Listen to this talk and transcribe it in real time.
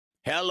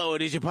Hello,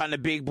 it is your partner,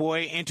 Big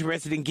Boy,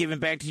 interested in giving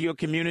back to your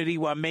community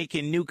while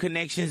making new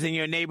connections in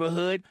your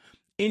neighborhood?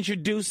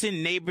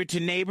 Introducing Neighbor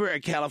to Neighbor, a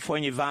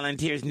California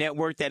volunteers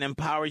network that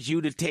empowers you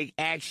to take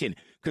action,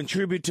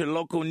 contribute to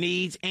local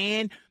needs,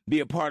 and be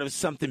a part of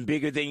something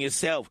bigger than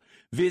yourself.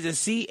 Visit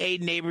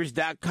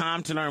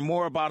ca-neighbors.com to learn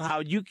more about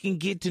how you can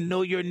get to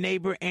know your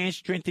neighbor and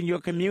strengthen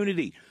your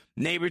community.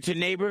 Neighbor to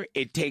Neighbor,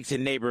 it takes a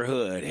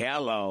neighborhood.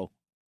 Hello.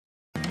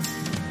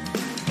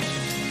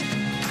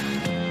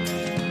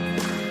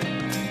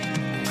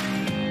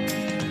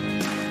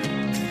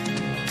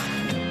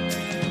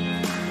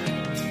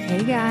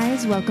 Hey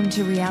guys, welcome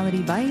to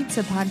Reality Bites,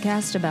 a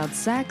podcast about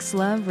sex,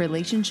 love,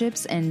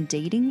 relationships, and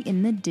dating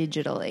in the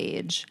digital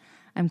age.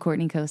 I'm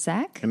Courtney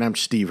Kosak. And I'm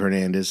Steve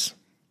Hernandez.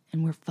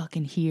 And we're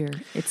fucking here.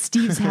 It's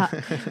Steve's house.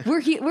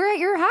 We're at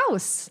your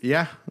house.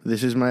 Yeah,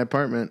 this is my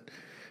apartment.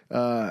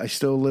 I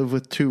still live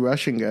with two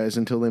Russian guys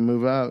until they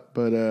move out.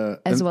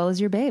 But as well as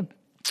your babe.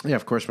 Yeah,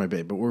 of course, my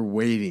babe. But we're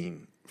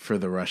waiting for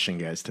the Russian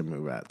guys to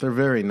move out. They're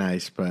very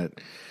nice,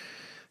 but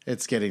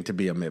it's getting to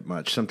be a bit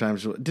much.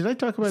 Sometimes, did I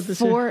talk about this?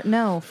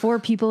 Four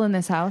people in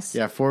this house.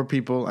 Yeah, 4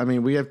 people. I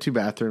mean, we have 2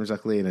 bathrooms,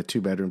 luckily, in a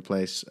 2-bedroom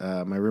place.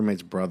 My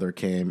roommate's brother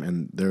came,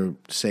 and they're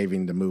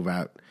saving to move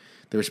out.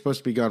 They were supposed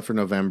to be gone for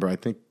November. I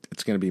think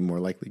it's going to be more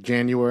likely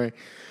January.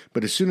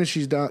 But as soon as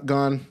she's gone,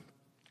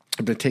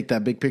 I'm going to take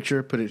that big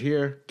picture, put it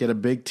here, get a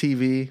big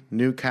TV,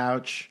 new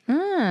couch,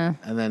 and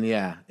then,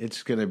 yeah,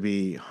 it's going to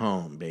be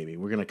home, baby.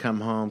 We're going to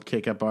come home,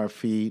 kick up our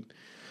feet,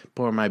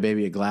 pour my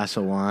baby a glass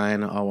of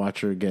wine. I'll watch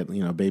her get,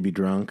 baby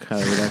drunk,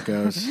 however that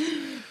goes.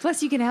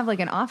 Plus, you can have like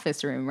an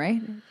office room, right?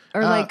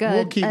 Or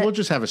we'll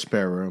just have a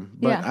spare room.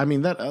 But yeah. I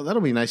mean, that'll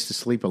be nice to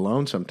sleep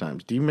alone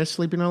sometimes. Do you miss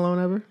sleeping alone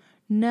ever?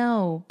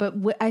 No, but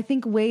I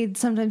think Wade,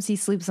 sometimes he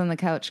sleeps on the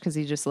couch because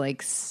he just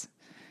likes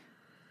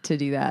to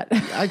do that.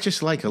 I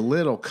just like a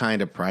little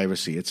kind of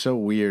privacy. It's so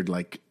weird,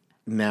 like,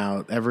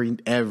 now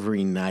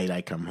every night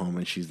I come home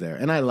and she's there,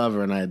 and I love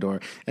her and I adore her.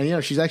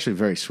 And she's actually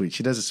very sweet.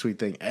 She does a sweet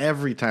thing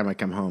every time I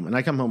come home, and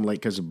I come home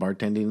late because of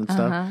bartending and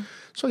stuff.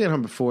 So I get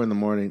home before in the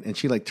morning, and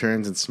she like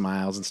turns and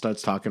smiles and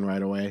starts talking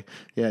right away.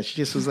 Yeah, she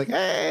just was like,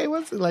 "Hey,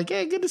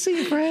 hey, good to see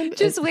you, friend."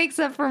 Just wakes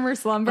up from her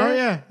slumber. Oh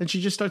yeah, and she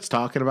just starts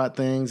talking about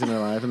things in her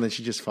life, and then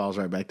she just falls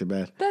right back to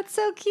bed. That's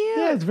so cute.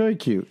 Yeah, it's very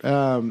cute.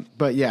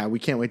 But yeah, we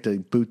can't wait to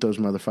boot those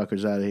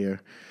motherfuckers out of here,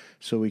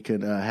 so we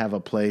could have a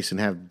place and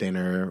have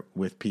dinner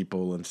with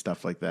people and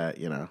stuff like that,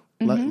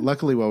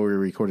 Luckily, while we were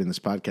recording this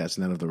podcast,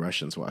 none of the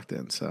Russians walked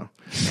in, so.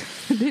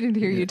 They didn't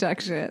hear you talk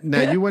shit.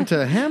 Now, you went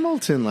to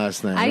Hamilton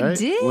last night, right? I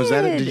did. Was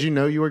that it? Did you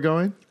know you were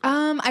going?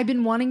 I've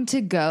been wanting to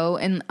go,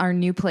 and our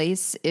new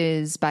place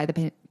is by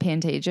the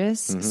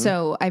Pantages,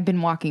 so I've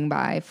been walking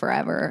by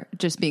forever,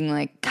 just being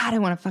like, God, I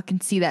want to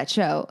fucking see that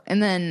show.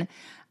 And then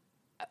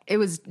it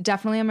was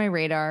definitely on my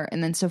radar,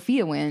 and then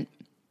Sophia went,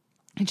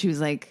 and she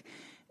was like,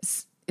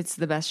 it's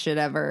the best shit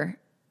ever.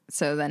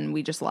 So then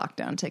we just locked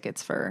down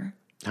tickets for...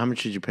 How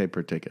much did you pay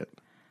per ticket?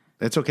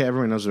 It's okay.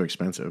 Everyone knows they're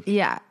expensive.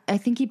 Yeah. I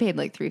think he paid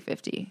like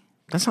 $350.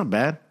 That's not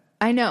bad.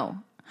 I know.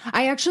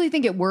 I actually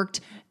think it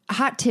worked.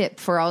 Hot tip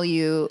for all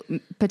you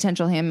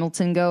potential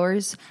Hamilton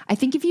goers. I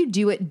think if you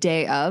do it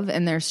day of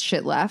and there's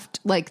shit left,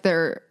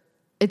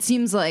 it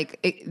seems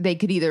like they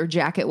could either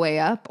jack it way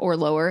up or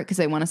lower it because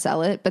they want to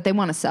sell it, but they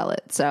want to sell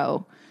it.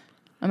 So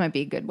that might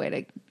be a good way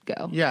to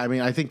go. Yeah. I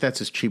mean, I think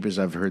that's as cheap as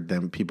I've heard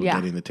people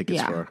getting the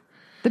tickets for.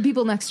 The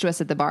people next to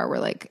us at the bar were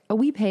like, oh,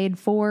 we paid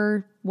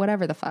for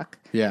whatever the fuck.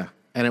 Yeah.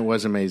 And it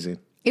was amazing.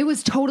 It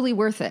was totally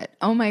worth it.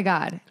 Oh my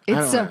God.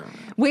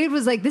 Wade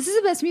was like, this is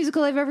the best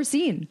musical I've ever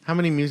seen. How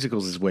many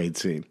musicals has Wade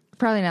seen?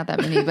 Probably not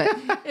that many, but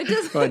it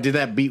just... Oh, did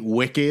that beat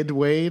Wicked,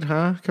 Wade,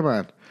 huh? Come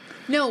on.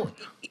 No,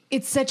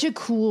 it's such a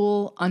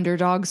cool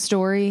underdog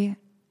story.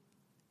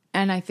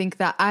 And I think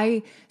that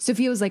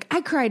Sophia was like, I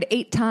cried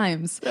 8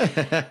 times.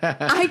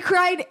 I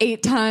cried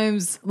 8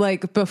 times,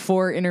 like,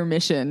 before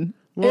intermission.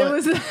 Well,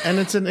 and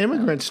it's an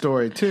immigrant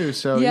story too.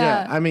 So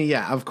yeah. I mean,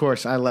 yeah, of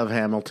course I love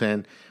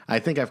Hamilton. I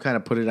think I've kind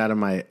of put it out of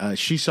my,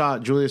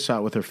 Julia saw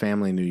it with her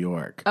family in New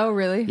York. Oh,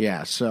 really?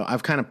 Yeah. So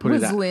I've kind of put it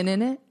out. Was Lynn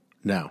in it?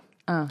 No.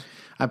 Oh.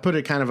 I put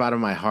it kind of out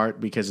of my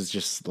heart because it's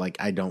just like,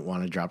 I don't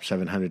want to drop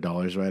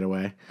 $700 right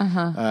away.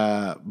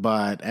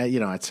 But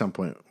at some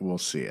point we'll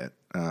see it.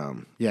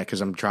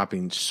 Cause I'm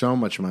dropping so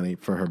much money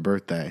for her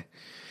birthday,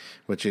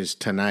 which is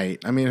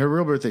tonight. I mean, her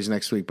real birthday's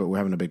next week, but we're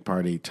having a big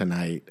party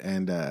tonight.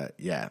 And,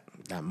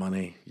 that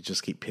money, you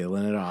just keep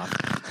peeling it off.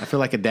 I feel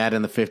like a dad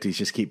in the 50s,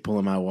 just keep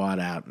pulling my wad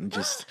out and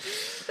just...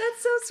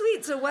 That's so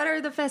sweet. So what are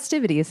the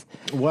festivities?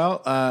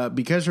 Well,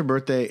 because her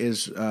birthday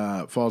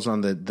falls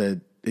on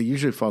it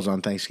usually falls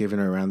on Thanksgiving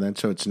or around then,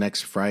 so it's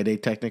next Friday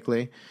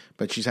technically,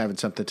 but she's having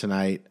something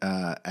tonight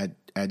at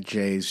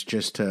Jay's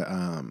just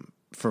to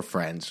for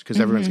friends, because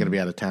everyone's going to be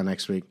out of town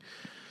next week.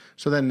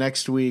 So then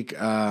next week...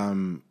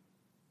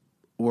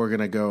 we're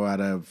going to go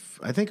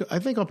I think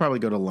I'll probably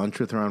go to lunch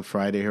with her on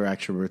Friday, her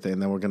actual birthday,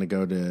 and then we're going to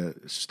go to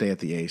stay at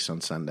the Ace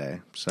on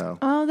Sunday. So,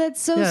 oh, that's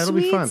so it'll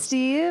sweet, be fun.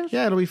 Steve.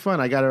 Yeah, it'll be fun.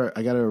 I got her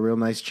a real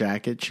nice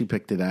jacket. She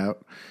picked it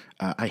out.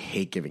 I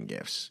hate giving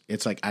gifts.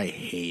 It's like I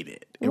hate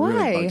it. It Why?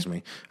 really bugs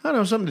me. I don't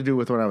know, something to do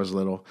with when I was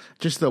little.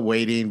 Just the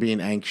waiting, being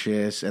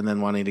anxious, and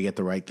then wanting to get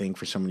the right thing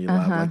for someone you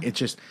love. Like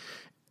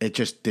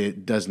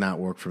it does not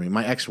work for me.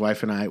 My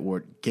ex-wife and I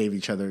gave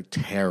each other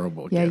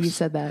terrible gifts. Yeah, you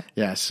said that.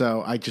 Yeah,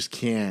 so I just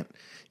can't.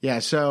 Yeah,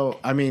 so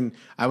I mean,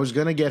 I was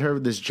gonna get her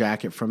this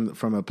jacket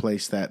from a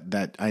place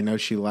that I know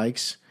she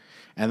likes,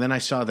 and then I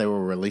saw they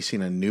were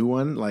releasing a new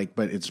one,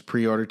 but it's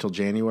pre-ordered till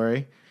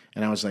January.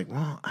 And I was like,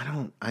 well,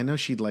 I know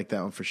she'd like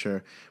that one for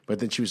sure. But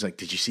then she was like,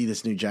 did you see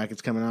this new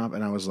jacket's coming up?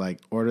 And I was like,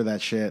 order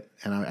that shit.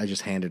 And I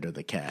just handed her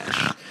the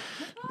cash.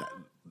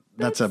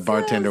 That's a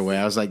bartender way.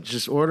 I was like,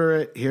 just order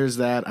it. Here's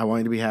that. I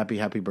want you to be happy.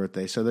 Happy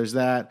birthday. So there's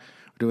that.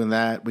 We're doing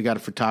that. We got a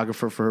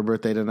photographer for her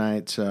birthday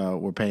tonight. So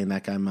we're paying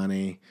that guy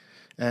money.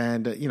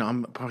 And,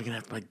 I'm probably going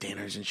to have to buy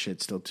dinners and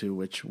shit still too,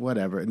 which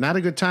whatever. Not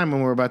a good time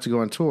when we're about to go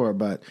on tour,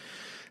 but...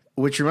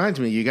 Which reminds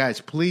me, you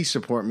guys, please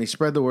support me.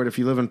 Spread the word if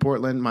you live in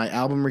Portland. My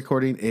album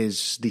recording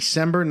is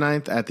December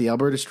 9th at the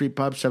Alberta Street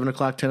Pub, 7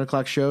 o'clock, 10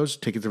 o'clock shows.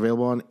 Tickets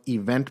available on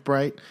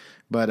Eventbrite.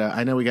 But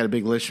I know we got a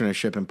big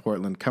listenership in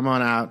Portland. Come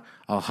on out.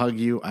 I'll hug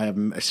you. I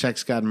have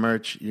Sex God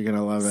merch. You're going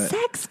to love it.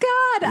 Sex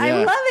God.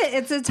 I love it.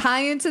 It's a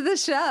tie-in to the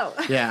show.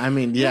 Yeah, I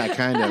mean, yeah,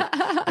 kind of.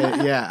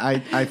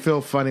 I feel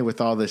funny with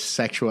all this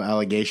sexual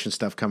allegation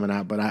stuff coming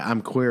out, but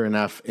I'm queer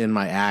enough in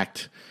my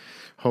act.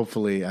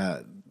 Hopefully,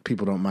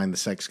 people don't mind the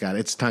sex god.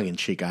 It's tongue in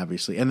cheek,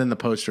 obviously. And then the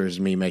poster is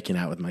me making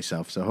out with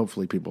myself. So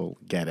hopefully people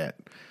get it.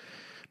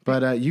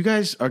 But you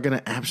guys are going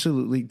to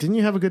absolutely... Didn't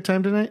you have a good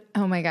time tonight?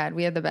 Oh, my God.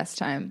 We had the best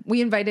time.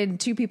 We invited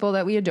two people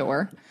that we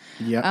adore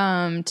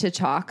to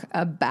talk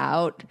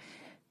about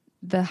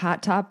the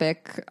hot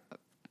topic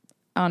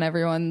on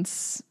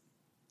everyone's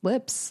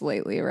lips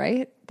lately,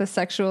 right? The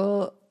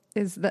sexual...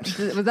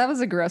 That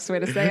was a gross way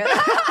to say it.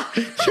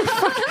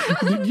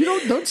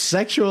 You don't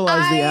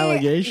sexualize the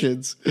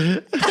allegations.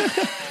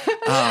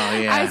 Oh,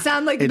 yeah. I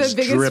sound like it's the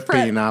biggest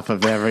dripping off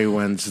of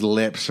everyone's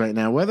lips right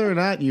now. Whether or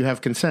not you have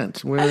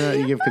consent. Whether or not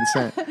you give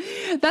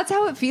consent. That's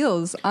how it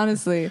feels,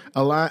 honestly.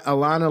 Hope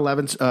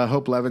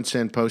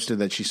Levinson posted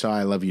that she saw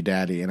I Love You,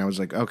 Daddy. And I was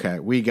like, okay,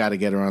 we got to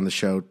get her on the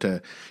show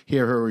to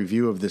hear her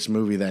review of this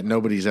movie that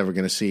nobody's ever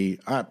going to see.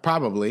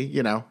 Probably,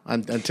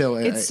 until...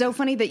 It's so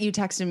funny that you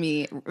texted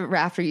me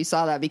after you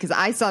saw that, because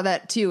I saw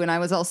that too. And I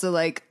was also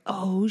like,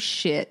 oh,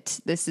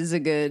 shit, this is a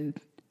good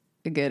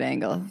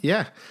angle.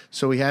 Yeah.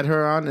 So we had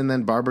her on, and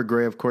then Barbara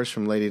Gray, of course,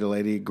 from Lady to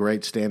Lady,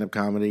 great stand-up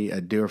comedy,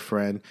 a dear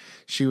friend.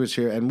 She was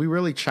here, and we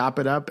really chop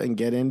it up and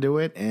get into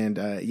it. And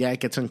it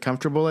gets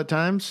uncomfortable at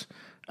times.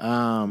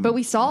 But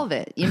we solve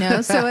it,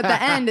 So at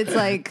the end, it's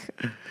like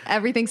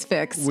everything's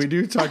fixed. We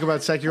do talk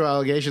about sexual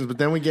allegations, but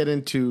then we get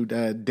into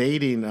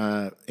dating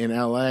in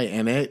L.A.,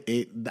 and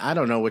I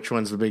don't know which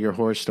one's the bigger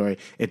horror story.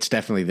 It's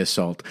definitely the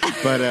salt.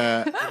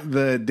 But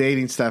the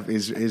dating stuff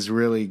is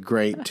really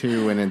great,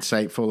 too, and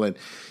insightful. And,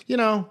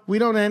 we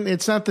don't end.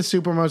 It's not the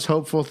super most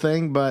hopeful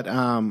thing, but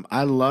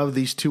I love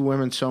these two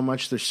women so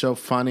much. They're so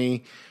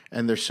funny.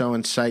 And they're so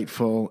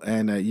insightful,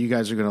 and you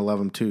guys are going to love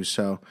them too.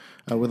 So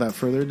without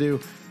further ado,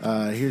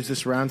 here's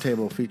this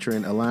roundtable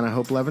featuring Alana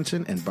Hope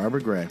Levinson and Barbara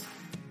Gray.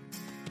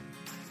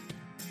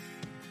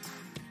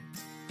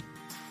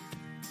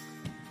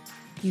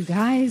 You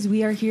guys,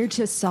 we are here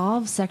to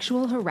solve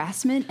sexual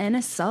harassment and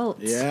assault.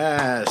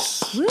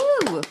 Yes.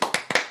 Woo!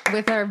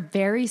 With our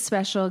very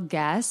special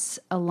guest,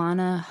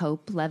 Alana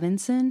Hope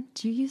Levinson.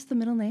 Do you use the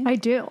middle name? I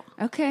do.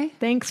 Okay.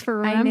 Thanks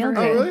for I nailed remembering.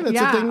 it. Oh, really?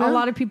 That's a thing now? A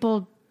lot of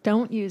people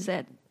don't use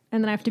it.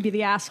 And then I have to be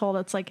the asshole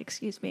that's like,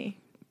 excuse me.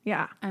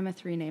 Yeah. I'm a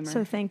 3-namer.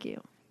 So thank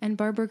you. And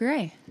Barbara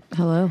Gray.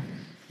 Hello.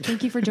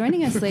 Thank you for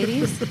joining us,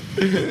 ladies.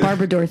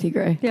 Barbara Dorothy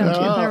Gray. Yeah.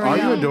 Are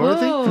you a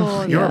Dorothy?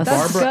 Whoa, You're a yes.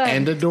 Barbara That's good.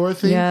 and a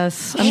Dorothy?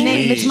 Yes. I'm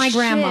named, it's my Shit.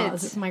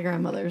 grandma's. It's my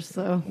grandmother's,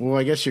 so. Well,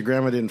 I guess your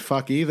grandma didn't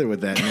fuck either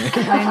with that name.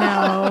 I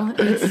know.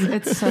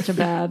 It's such a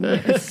bad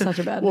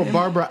Well, name.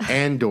 Barbara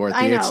and Dorothy.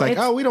 I know, It's like,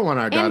 it's- we don't want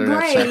our And daughter to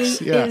Gray have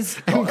sex. Yeah.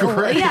 is And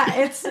Gray. Yeah,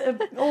 it's an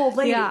old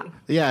lady. Yeah.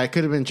 Yeah, it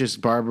could have been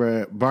just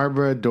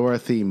Barbara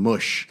Dorothy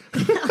Mush.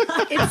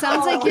 It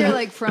sounds like you're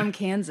like from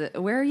Kansas.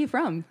 Where are you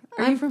from?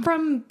 I'm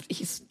from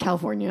East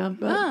California,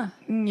 but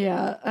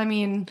yeah, I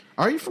mean,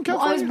 Are you from well, I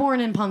California? was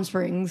born in Palm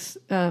Springs,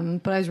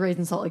 but I was raised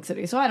in Salt Lake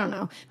City, so I don't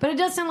know. But it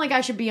does sound like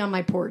I should be on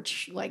my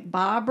porch, like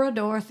Barbara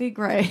Dorothy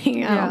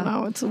Gray. I don't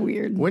know. It's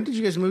weird. When did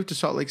you guys move to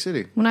Salt Lake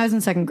City? When I was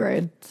in second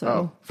grade,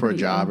 so For a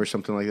pretty job young. or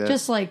something like that?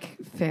 Just like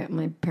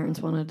my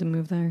parents wanted to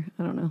move there.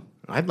 I don't know.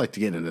 I'd like to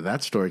get into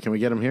that story. Can we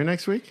get them here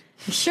next week?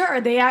 Sure,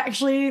 they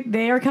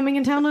are coming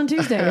in town on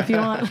Tuesday if you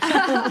want.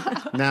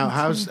 Now,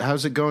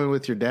 how's it going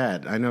with your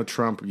dad? I know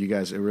Trump, you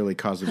guys, it really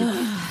caused a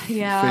big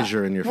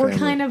fissure in your We're family.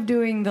 kind of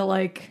doing the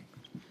like,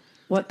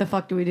 what the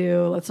fuck do we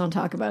do? Let's not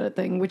talk about it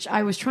thing, which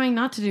I was trying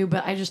not to do,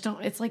 but I just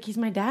don't. It's like he's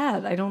my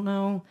dad. I don't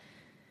know.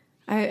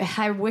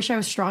 I wish I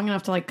was strong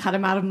enough to like cut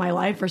him out of my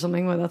life or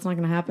something, but that's not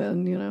going to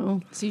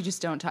happen. So you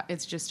just don't talk.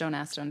 It's just don't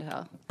ask, don't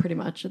tell. Pretty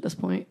much at this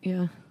point,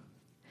 yeah.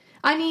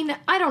 I mean,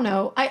 I don't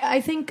know.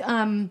 I think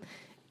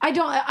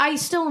I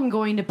still am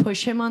going to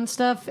push him on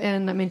stuff,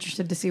 and I'm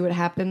interested to see what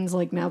happens.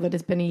 Like now that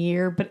it's been a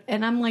year,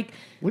 and I'm like,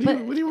 What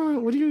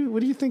do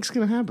you think's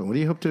going to happen? What do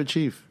you hope to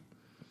achieve?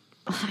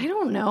 I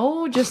don't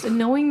know. Just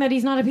knowing that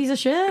he's not a piece of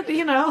shit,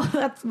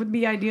 that would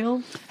be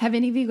ideal. Have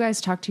any of you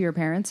guys talked to your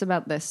parents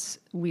about this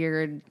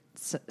weird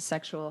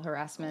sexual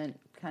harassment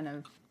kind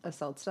of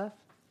assault stuff?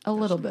 A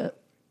little bit.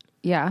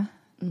 Yeah.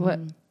 What?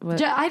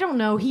 I don't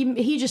know.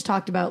 He just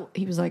talked about.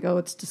 He was like, "Oh,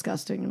 it's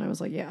disgusting," and I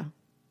was like, "Yeah."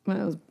 Well,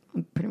 that was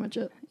pretty much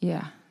it.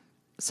 Yeah.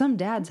 Some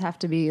dads have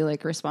to be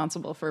like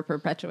responsible for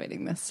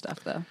perpetuating this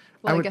stuff, though.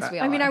 Well, I guess we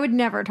all. I mean, are. I would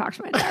never talk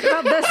to my dad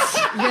about this.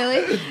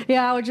 Really?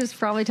 Yeah, I would just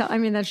probably tell. I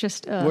mean, that's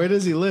just. Where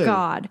does he live?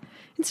 God,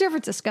 in San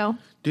Francisco.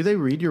 Do they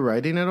read your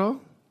writing at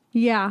all?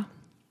 Yeah.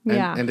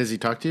 Yeah. And does he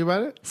talk to you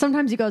about it?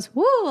 Sometimes he goes,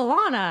 "Woo,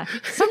 Alana."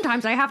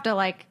 Sometimes I have to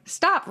like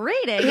stop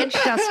reading. It's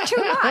just too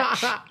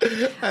much.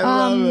 I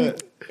love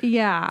it.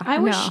 Yeah. I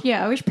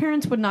wish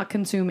parents would not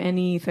consume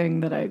anything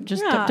that I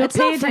just Yeah, don't it's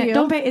pay not for attention. you.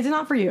 Don't pay. It's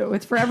not for you.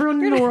 It's for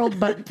everyone in the world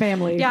but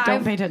family. Yeah,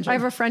 don't pay attention. I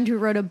have a friend who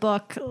wrote a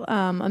book,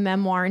 a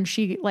memoir, and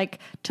she like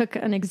took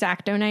an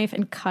X-Acto knife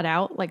and cut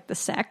out like the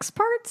sex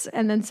parts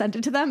and then sent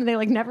it to them. And they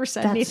like never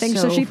said That's anything,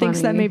 so so she thinks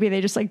that funny. maybe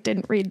they just like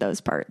didn't read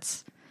those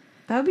parts.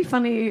 That would be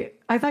funny.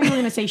 I thought you were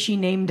going to say she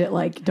named it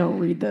like, "Don't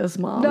read this,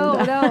 Mom."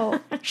 No.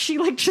 She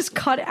like just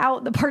cut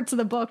out the parts of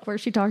the book where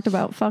she talked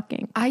about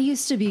fucking. I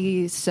used to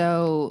be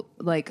so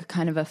like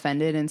kind of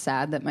offended and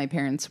sad that my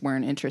parents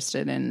weren't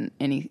interested in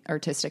any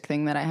artistic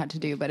thing that I had to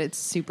do, but it's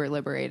super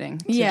liberating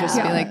to just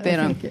be like they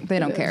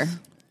don't care.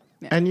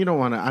 And you don't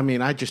want to. I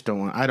mean, I just don't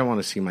want. I don't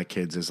want to see my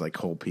kids as like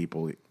whole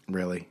people.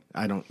 Really,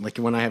 I don't like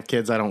when I have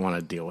kids. I don't want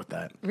to deal with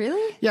that.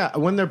 Really? Yeah,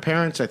 when they're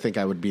parents, I think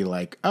I would be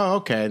like, oh,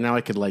 okay, now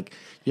I could like,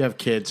 you have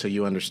kids, so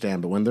you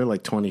understand. But when they're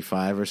like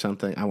 25 or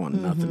something, I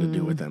want nothing to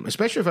do with them.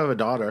 Especially if I have a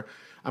daughter,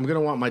 I'm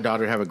gonna want my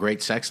daughter to have a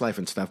great sex life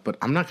and stuff. But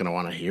I'm not gonna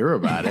want to hear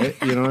about it.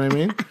 You know what I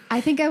mean?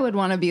 I think I would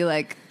want to be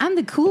like, I'm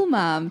the cool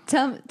mom.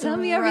 Tell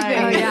me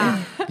everything. Oh,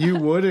 yeah. You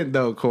wouldn't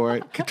though,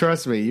 Court.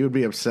 Trust me, you would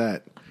be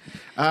upset.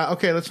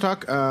 Okay, let's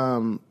talk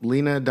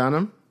Lena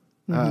Dunham.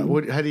 How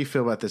do you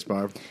feel about this,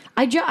 Barb?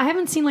 I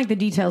haven't seen like the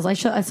details. I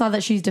saw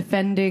that she's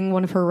defending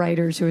one of her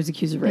writers who was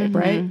accused of rape,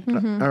 right?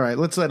 All right,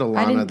 let's let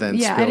Alana didn't- then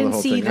yeah, I spill the didn't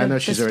whole see thing. I know the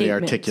she's already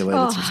statement.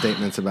 articulated some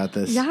statements about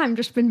this. Yeah, I've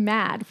just been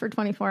mad for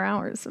 24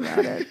 hours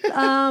about it.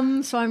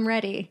 So I'm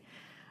ready.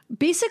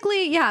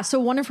 Basically, yeah. So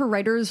one of her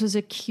writers was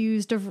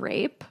accused of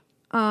rape.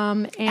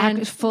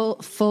 And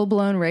full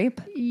blown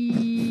rape.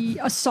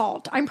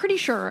 assault. I'm pretty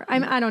sure.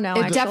 I don't know.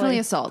 It's actually. definitely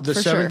assault The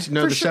for 17 sure.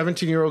 no, the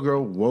 17-year-old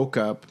girl woke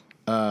up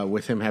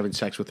with him having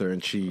sex with her,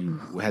 and she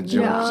had 0%.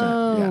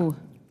 Yeah.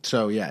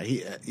 So yeah,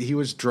 he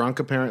was drunk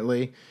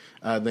apparently.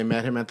 They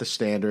met him at the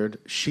Standard.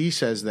 She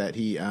says that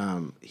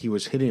he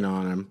was hitting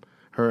on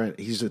him.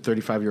 He's a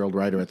 35-year-old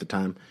writer at the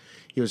time.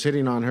 He was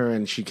hitting on her,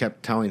 and she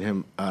kept telling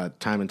him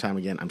time and time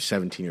again, "I'm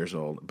 17 years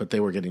old." But they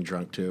were getting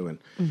drunk too,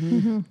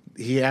 and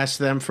he asked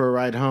them for a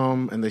ride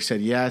home, and they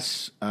said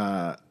yes.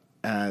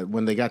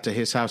 When they got to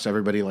his house,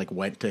 everybody like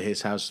went to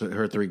his house,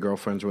 her 3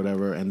 girlfriends, or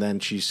whatever. And then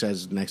she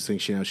says, next thing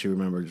she knows, she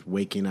remembers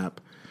waking up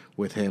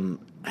with him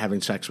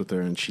having sex with her,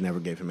 and she never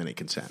gave him any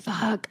consent.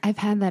 Fuck, I've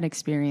had that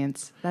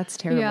experience. That's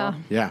terrible. Yeah.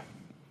 Yeah.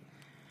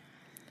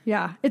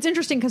 Yeah. It's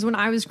interesting because when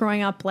I was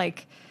growing up,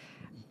 like,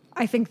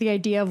 I think the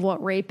idea of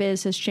what rape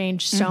is has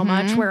changed so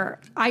much, where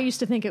I used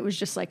to think it was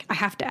just like, I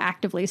have to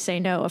actively say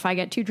no. If I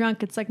get too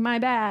drunk, it's like my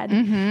bad.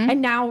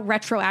 And now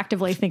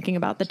retroactively thinking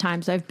about the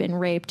times I've been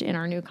raped in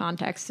our new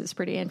context is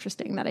pretty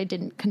interesting that I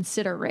didn't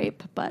consider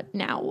rape, but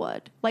now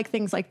would. Like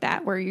things like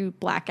that, where you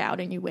black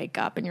out and you wake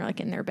up and you're like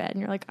in their bed and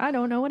you're like, I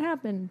don't know what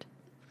happened.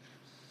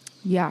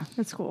 Yeah.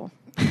 That's cool.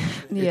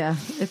 Yeah,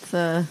 it's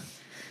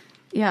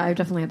yeah, I've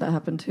definitely had that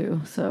happen too.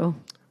 So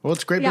Well,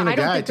 it's great Yeah, being a I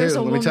don't guy think too. there's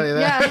a Let me tell you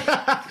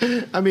that.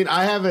 Yeah. I mean,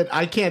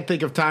 I can't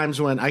think of times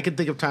when I can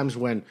think of times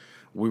when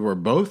we were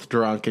both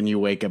drunk and you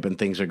wake up and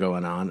things are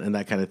going on and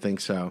that kind of thing.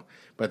 So,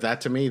 but that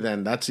to me,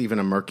 then that's even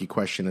a murky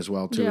question as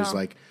well too. Yeah. Is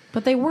like,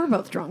 but they were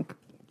both drunk.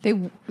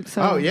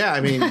 So oh yeah,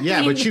 I mean,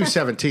 yeah, but she was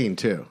 17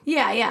 too.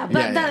 yeah, but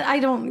Yeah, that yeah. I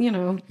don't,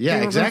 Yeah, they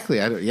were exactly.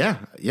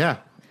 Yeah.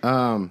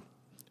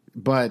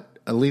 But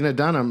Lena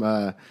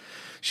Dunham,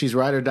 she's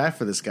ride or die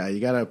for this guy. You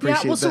got to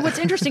appreciate Yeah, well, so that. what's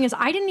interesting is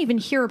I didn't even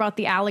hear about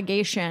the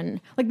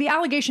allegation. Like, the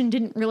allegation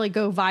didn't really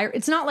go viral.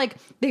 It's not like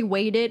they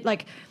waited,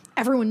 like,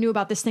 everyone knew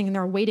about this thing and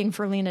they're waiting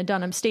for Lena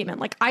Dunham's statement.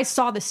 Like, I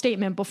saw the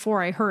statement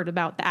before I heard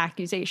about the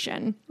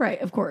accusation.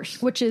 right, of course.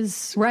 Which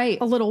is Right.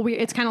 a little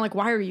weird. It's kind of like,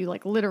 why are you,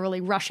 like,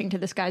 literally rushing to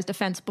this guy's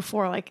defense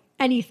before, like,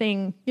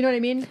 anything? You know what I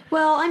mean?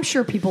 Well, I'm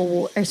sure people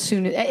will, as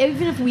soon as,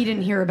 even if we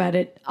didn't hear about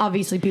it,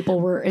 obviously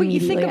people were But you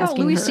immediately think about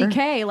asking Louis her.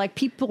 C.K., like,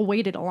 people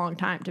waited a long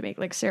time to make,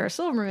 like, Sarah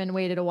Silverman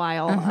waited a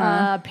while.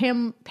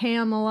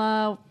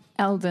 Pamela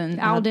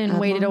Alden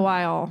waited a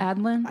while.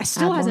 Adlin? I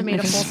still hasn't Adlin. made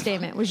a full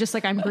statement. It was just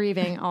like, I'm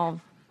grieving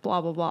all blah,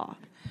 blah, blah.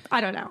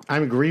 I don't know.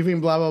 I'm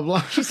grieving, blah, blah,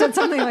 blah. She said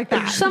something like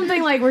that.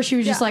 Something like where she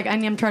was just like,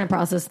 I'm trying to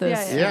process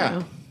this. Yeah, yeah. you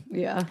know?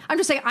 Yeah. I'm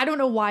just saying, I don't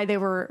know why they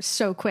were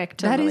so quick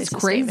to That release is the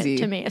statement crazy.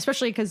 to me,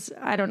 especially because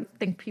I don't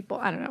think people,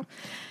 I don't know.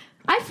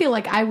 I feel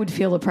like I would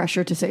feel the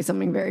pressure to say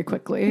something very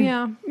quickly.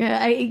 Yeah.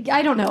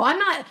 I don't know. I'm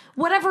not,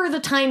 whatever the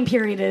time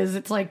period is,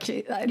 it's like,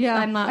 Yeah,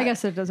 I'm not. I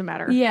guess it doesn't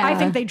matter. Yeah. I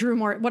think they drew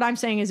more. What I'm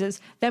saying is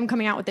them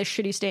coming out with this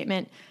shitty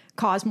statement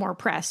caused more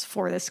press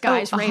for this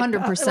guy's rape.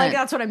 100%. Like,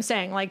 that's what I'm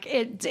saying. Like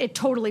it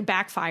totally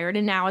backfired,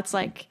 and now it's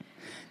like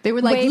They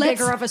were like, way let's.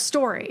 bigger of a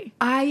story.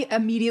 I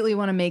immediately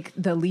want to make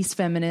the least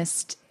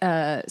feminist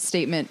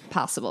statement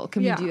possible.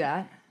 Can Yeah. we do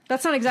that?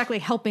 That's not exactly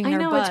helping. I their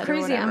know, bud it's or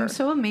crazy. whatever. I'm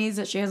so amazed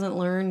that she hasn't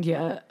learned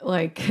yet.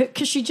 Like,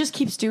 because she just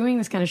keeps doing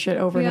this kind of shit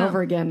over and Yeah.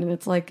 over again. And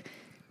it's like,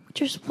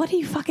 just what are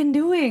you fucking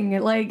doing?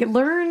 Like,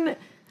 learn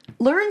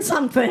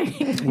something.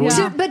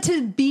 Yeah. But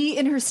to be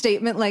in her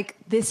statement like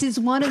this is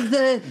one of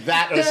the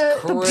That is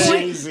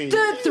crazy.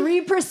 the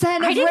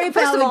 3% of rape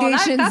first of all,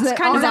 allegations that's that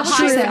kind of are the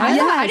true. high. I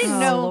Yes. didn't Oh,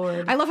 know.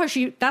 Lord. I love how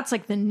that's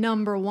like the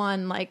number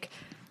one like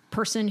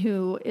person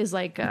who is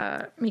like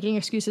making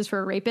excuses for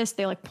a rapist.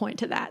 They like point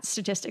to that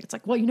statistic. It's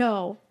like,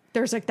 well,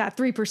 there's like that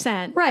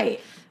 3% Right.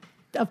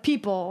 of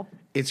people.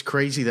 It's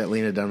crazy that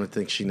Lena Dunham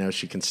thinks she knows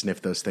she can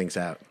sniff those things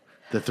out.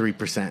 The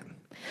 3%.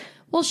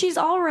 Well, she's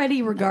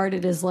already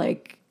regarded as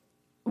like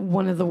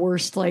one of the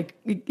worst like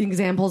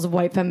examples of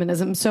white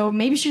feminism. So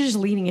maybe she's just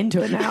leaning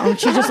into it now.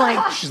 She's just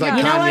like, She's like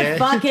you know Kanye.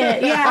 what? Fuck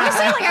it. Yeah.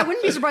 Honestly, like I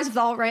wouldn't be surprised if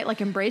the alt-right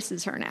like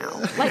embraces her now.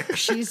 Like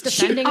she's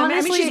defending him. I mean,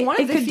 honestly, she's one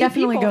it of the could few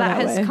definitely people go that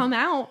that has way. come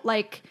out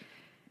like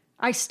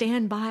I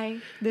stand by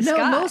this No,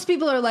 guy. most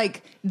people are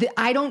like,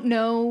 I don't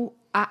know.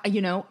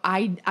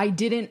 I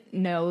didn't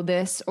know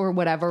this or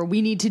whatever.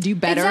 We need to do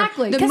better.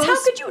 Exactly. The Because how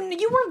most- could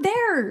you weren't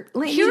there.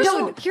 Like, Here's-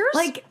 here's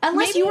like,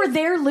 unless you maybe- were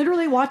there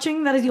literally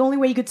watching, that is the only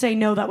way you could say,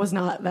 no, that was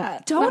not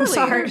that. Totally. I'm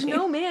sorry. There's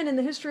no man in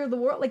the history of the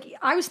world. Like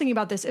I was thinking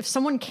about this. If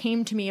someone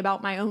came to me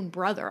about my own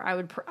brother, I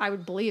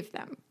would believe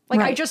them. Like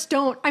I Right. just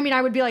don't. I mean,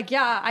 I would be like,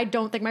 yeah, I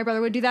don't think my brother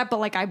would do that, but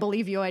like I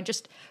believe you.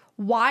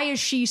 Why is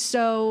she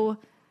so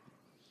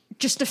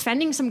just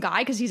defending some guy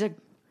because he's a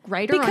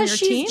writer on your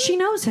team? she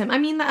knows him. I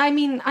mean,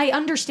 I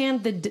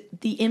understand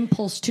the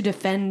impulse to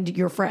defend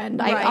your friend.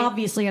 Right. I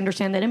obviously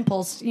understand that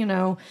impulse.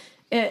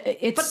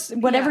 It's But,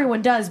 what yeah.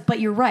 everyone does. But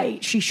you're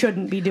right. She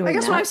shouldn't be doing. I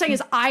guess that. what I'm saying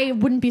is I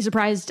wouldn't be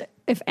surprised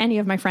if any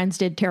of my friends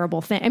did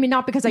terrible things. I mean,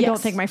 not because I don't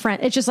Yes. think my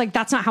friend. It's just like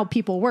that's not how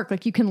people work.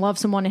 Like you can love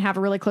someone and have a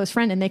really close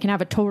friend, and they can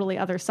have a totally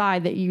other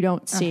side that you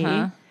don't see.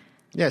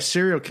 Yeah,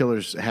 serial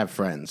killers have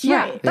friends.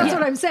 Right. That's Yeah.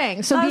 what I'm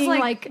saying. So I was being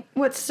like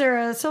what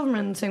Sarah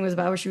Silverman's thing was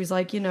about, where she was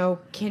like,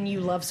 can you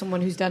love someone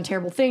who's done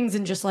terrible things,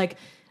 and just like,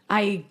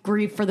 I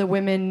grieve for the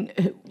women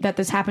that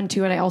this happened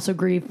to, and I also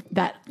grieve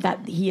that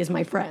he is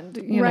my friend.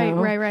 Right,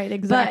 know? right,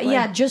 exactly. But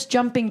yeah, just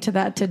jumping to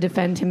that to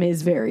defend him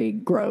is very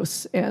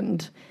gross,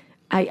 and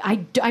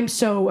I'm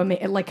so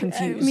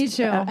confused. Me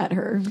too. At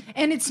her.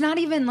 And it's not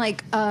even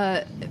like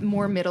a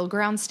more middle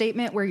ground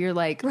statement where you're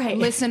like, Right.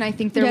 listen, I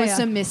think there Yeah, was yeah.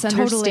 some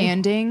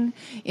misunderstanding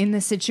in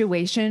the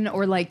situation,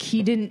 or like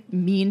he didn't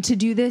mean to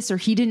do this, or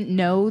he didn't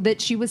know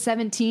that she was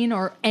 17,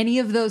 or any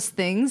of those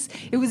things.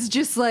 It was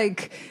just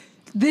like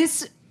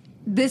this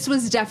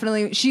was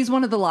definitely, she's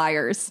one of the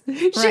liars.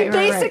 She right.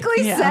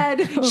 basically Yeah.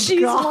 said Oh,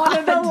 she's one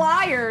of the God.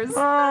 liars.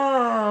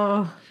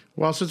 Oh.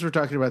 Well, since we're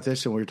talking about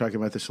this, and we were talking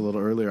about this a little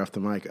earlier off the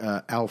mic,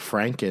 Al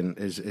Franken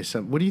is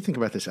some. What do you think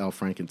about this Al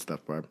Franken stuff,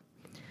 Barb?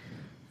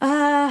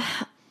 I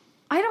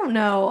don't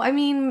know. I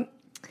mean,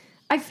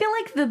 I feel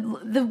like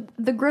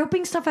the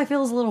groping stuff I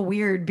feel is a little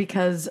weird,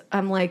 because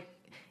I'm like,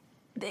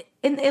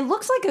 and it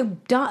looks like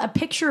a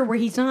picture where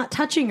he's not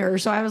touching her.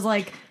 So I was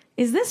like,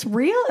 is this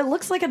real? It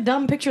looks like a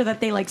dumb picture that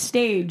they like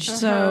staged.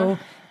 So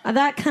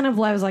that kind of,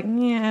 I was like,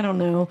 yeah, I don't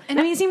know. I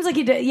mean, it seems like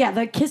he did. Yeah,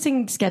 the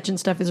kissing sketch and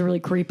stuff is really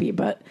creepy,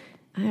 but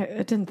I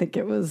didn't think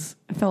it was.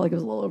 I felt like it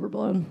was a little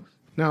overblown.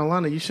 Now,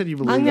 Alana, you said you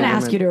believe. I'm going to that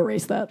ask you to women-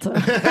 erase that. So.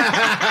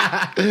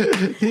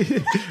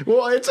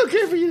 Well, it's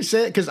okay for you to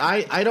say it, because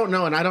I don't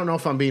know, and I don't know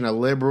if I'm being a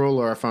liberal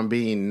or if I'm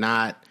being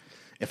not,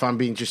 if I'm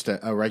being just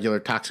a regular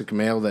toxic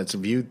male that's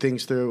viewed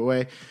things through a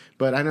way.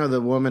 But I know the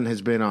woman has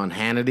been on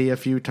Hannity a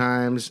few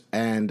times,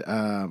 and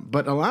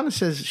but Alana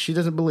says she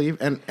doesn't believe,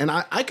 and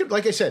I could,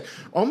 like I said,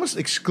 almost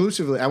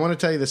exclusively. I want to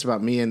tell you this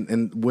about me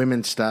and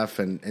women's stuff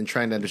and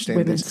trying to understand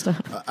Women's things.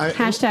 stuff.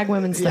 Hashtag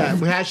women's Yeah,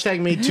 stuff. hashtag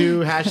me too.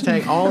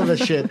 Hashtag all of the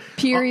shit.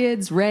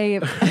 Periods,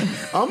 rape.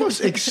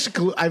 Almost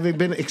I've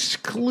been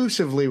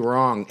exclusively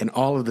wrong in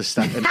all of the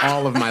stuff in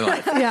all of my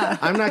life. Yeah.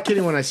 I'm not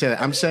kidding when I say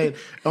that. I'm saying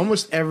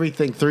almost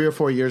everything 3 or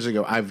 4 years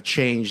ago I've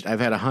changed.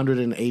 I've had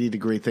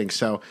 180-degree things.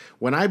 So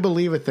when I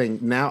believe a thing,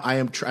 now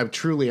I'm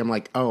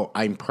like, oh,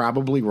 I'm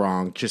probably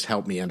wrong. Just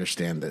help me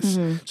understand this.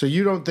 Mm-hmm. So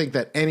you don't think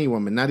that any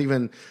woman, not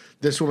even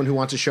this woman who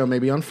wants a show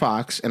maybe on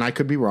Fox, and I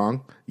could be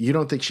wrong, you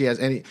don't think she has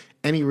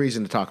any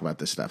reason to talk about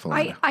this stuff,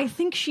 Alana? I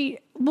think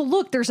well,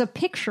 look, there's a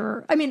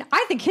picture. I mean,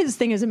 I think his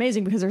thing is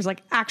amazing because there's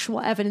like actual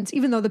evidence,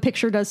 even though the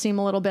picture does seem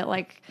a little bit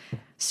like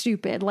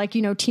stupid, like,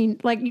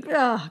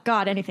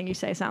 God, anything you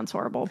say sounds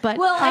horrible. But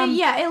Well,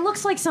 yeah, it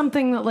looks like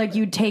something that like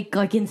you'd take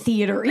like in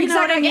theater. You know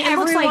what I exactly. mean? It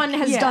looks Everyone like-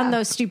 has yeah. done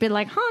those stupid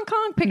like Hong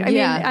Kong pictures. I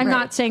Yeah, mean, I'm right.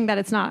 not saying that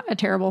it's not a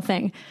terrible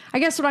thing. I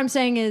guess what I'm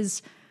saying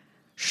is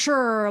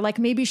sure, like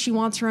maybe she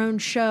wants her own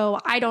show.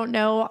 I don't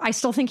know. I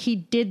still think he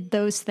did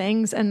those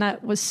things, and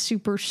that was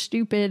super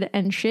stupid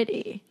and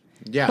shitty.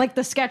 Yeah. Like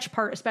the sketch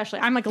part, especially.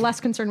 I'm like less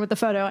concerned with the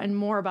photo and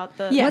more about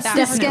the. Yes, that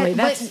definitely.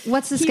 part.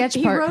 What's the sketch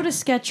He part? wrote a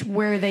sketch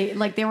where they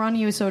were on a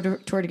USO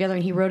tour together,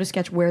 and he wrote a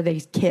sketch where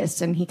they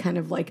kissed, and he kind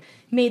of like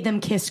made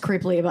them kiss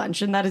creepily a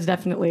bunch, and that is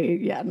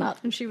definitely not.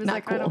 And she was not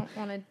like, cool. I don't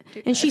want to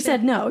do And that. she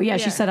said no. Yeah,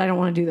 she said I don't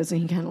want to do this,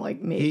 and he kind of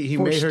like made He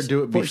made her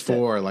do it forced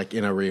before, like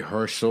in a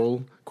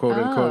rehearsal, quote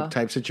unquote,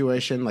 type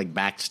situation, like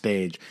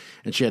backstage,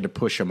 and she had to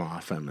push him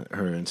off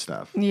her and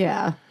stuff.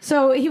 Yeah,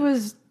 so he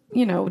was,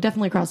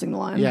 definitely crossing the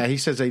line. Yeah, he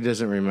says he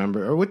doesn't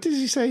remember. Or what does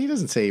he say? He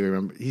doesn't say he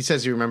remembers. He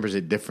says he remembers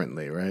it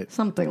differently, right?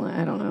 Something like,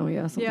 I don't know.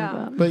 Yeah, something Yeah.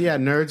 like that. But yeah,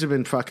 nerds have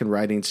been fucking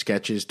writing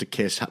sketches to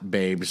kiss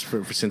babes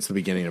since the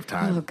beginning of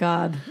time. Oh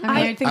God! I mean,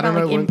 I think I don't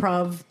about like know when-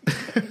 improv,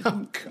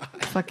 Oh,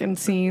 God. fucking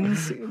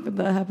scenes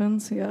that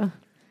happens. Yeah.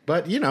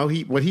 But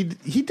he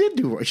did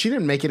do. She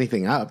didn't make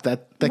anything up.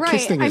 That kiss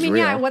Right. thing I is mean,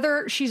 real. yeah,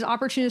 whether she's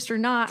opportunist or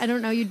not, I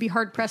don't know. You'd be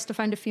hard pressed to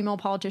find a female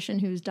politician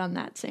who's done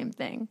that same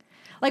thing.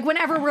 Like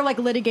whenever we're like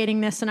litigating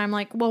this and I'm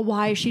like, well,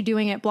 why is she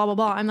doing it? Blah, blah,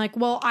 blah. I'm like,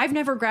 well, I've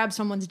never grabbed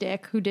someone's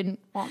dick who didn't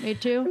want me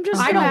to. I'm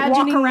just I don't walk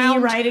imagining me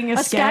around writing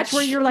a sketch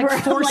where you're like where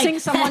I'm forcing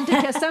like- someone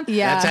to kiss them.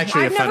 Yeah. That's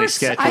actually a funny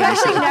sketch. I when you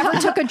actually say- never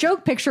took a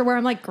joke picture where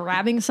I'm like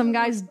grabbing some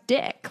guy's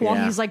dick while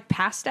Yeah. he's like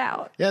passed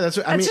out. Yeah, that's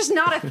what I That's mean. just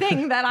not a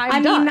thing that I've I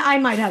mean, done. I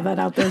might have that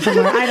out there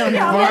somewhere. I don't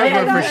know.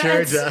 Marva for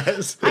sure It's-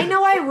 does. I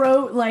know I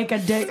wrote like a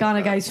dick on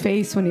a guy's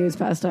face when he was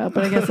passed out,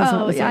 but I guess that's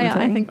not the same yeah,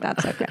 thing. I think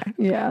that's okay.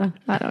 Yeah.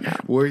 I don't know.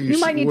 Were you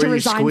might need to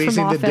resign from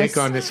squeezing the office. dick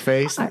on his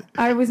face?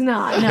 I was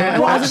not. No, I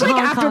Well, wasn't actually,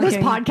 after this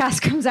honking.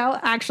 podcast comes out,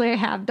 actually, I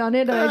have done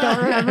it, and I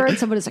don't remember. And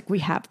somebody's like, "We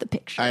have the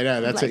picture." I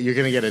know. That's it. You're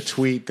going to get a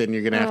tweet, then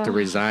you're going to have to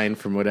resign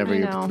from whatever I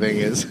your know. thing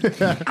is.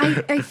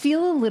 I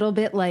feel a little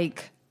bit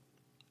like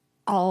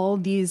all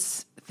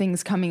these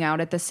things coming out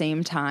at the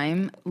same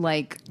time,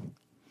 like,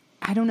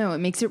 I don't know, it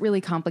makes it really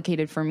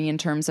complicated for me in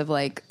terms of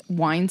like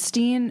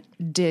Weinstein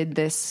did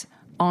this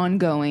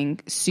ongoing,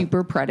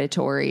 super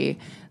predatory,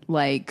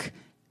 like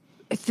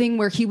thing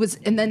where he was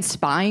and then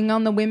spying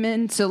on the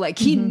women. So like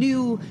he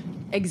knew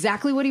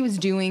exactly what he was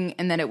doing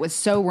and that it was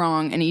so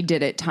wrong and he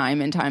did it time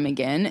and time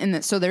again.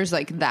 And so there's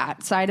like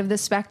that side of the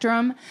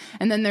spectrum.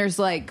 And then there's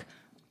like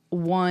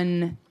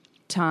one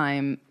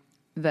time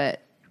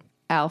that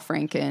Al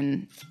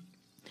Franken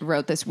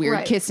wrote this weird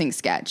Right. kissing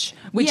sketch,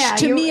 which Yeah,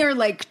 to you're- me are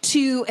like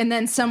two, and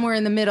then somewhere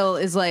in the middle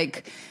is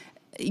like,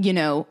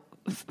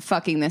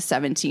 fucking this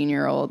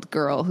 17-year-old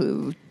girl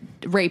who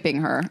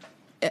raping her.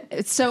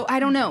 So I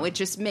don't know. It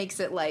just makes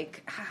it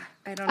like,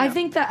 I don't know. I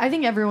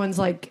think everyone's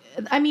like,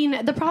 I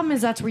mean, the problem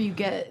is that's where you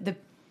get the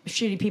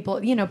shitty people,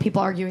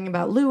 people arguing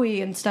about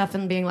Louis and stuff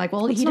and being like,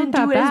 well, he not didn't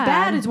do that it as bad.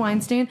 bad as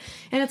Weinstein.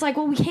 And it's like,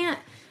 well, we can't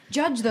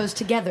judge those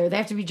together. They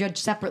have to be judged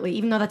separately,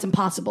 even though that's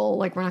impossible.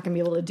 Like, we're not going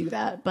to be able to do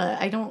that.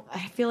 But I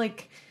feel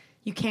like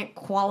you can't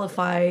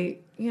qualify,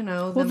 them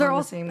Well, they're on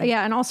all the same.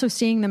 yeah, and also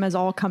seeing them as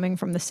all coming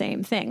from the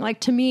same thing.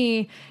 Like to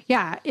me,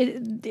 yeah,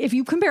 if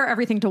you compare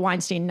everything to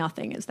Weinstein,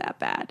 nothing is that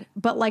bad.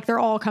 But like they're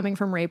all coming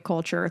from rape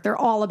culture. They're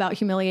all about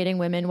humiliating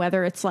women,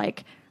 whether it's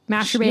like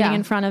masturbating Yeah.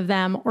 in front of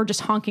them or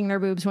just honking their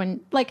boobs when,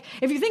 like,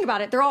 if you think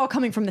about it, they're all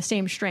coming from the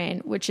same strain,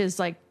 which is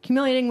like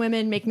humiliating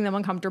women, making them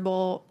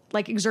uncomfortable,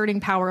 like exerting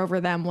power over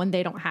them when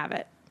they don't have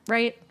it,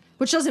 right?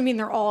 Which doesn't mean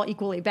they're all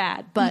equally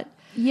bad, but.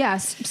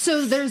 Yes.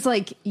 So there's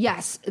like,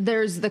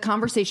 there's the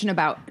conversation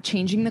about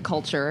changing the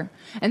culture.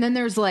 And then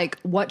there's like,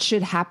 what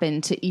should happen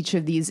to each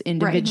of these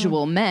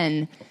individual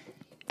men.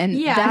 And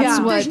that's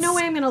what there's no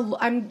way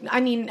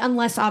I mean,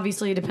 unless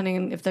obviously depending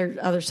on if there's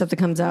other stuff that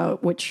comes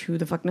out, which who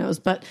the fuck knows.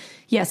 But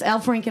yes, Al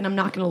Franken, I'm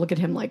not going to look at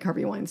him like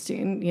Harvey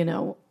Weinstein.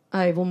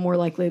 I will more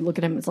likely look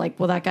at him as like,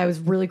 well, that guy was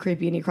really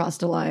creepy and he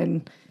crossed a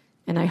line.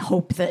 And I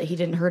hope that he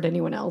didn't hurt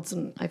anyone else.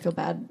 And I feel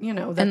bad,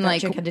 that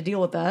like- chick had to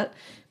deal with that.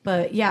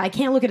 But yeah, I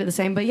can't look at it the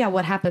same. But yeah,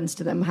 what happens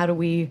to them? How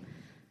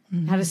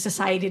does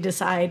society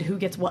decide who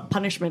gets what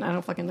punishment? I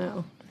don't fucking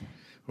know.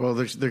 Well,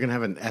 they're going to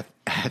have an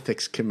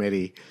ethics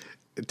committee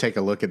take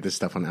a look at this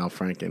stuff on Al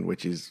Franken,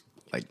 which is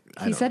like...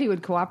 he said he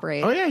would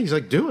cooperate. Oh, yeah, he's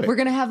like, do it. We're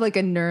going to have like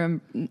a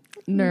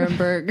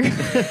Nuremberg. And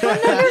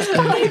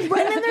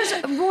then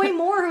there's Roy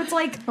Moore, who it's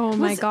like, Oh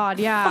my was God,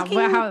 yeah. fucking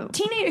Well, how-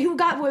 teenage who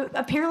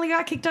apparently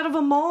got kicked out of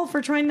a mall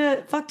for trying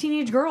to fuck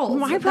teenage girls.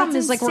 My That's problem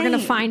is like we're going to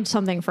insane. find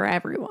something for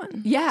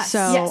everyone. Yes.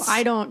 So Yes.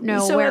 I don't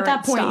know So where at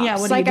that it point, stops. yeah,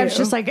 what do like you it's do?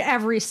 just like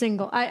every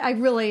single. I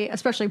really,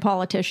 especially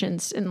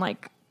politicians, and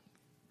like,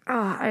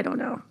 I don't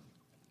know.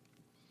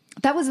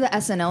 That was the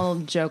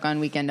SNL joke on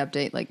Weekend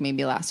Update, like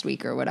maybe last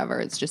week or whatever.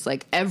 It's just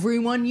like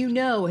everyone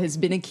has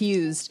been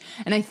accused.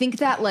 And I think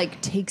that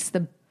like takes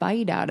the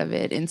bite out of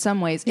it in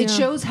some ways. It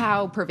shows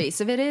how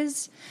pervasive it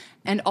is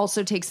and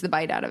also takes the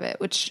bite out of it,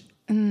 which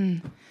I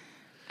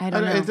don't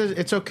know.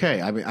 It's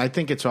okay. I mean, I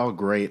think it's all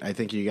great. I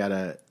think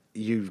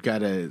you've got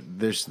to,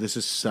 this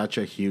is such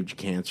a huge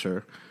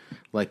cancer,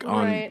 like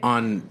Right.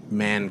 on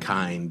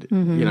mankind,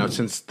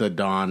 since the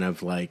dawn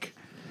of like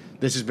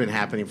this has been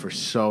happening for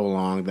so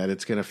long that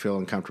it's going to feel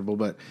uncomfortable.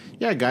 But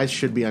yeah, guys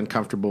should be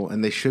uncomfortable,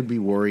 and they should be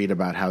worried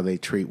about how they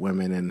treat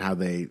women and how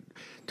they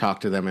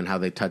talk to them and how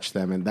they touch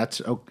them, and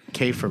that's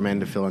okay for men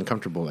to feel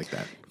uncomfortable like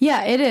that.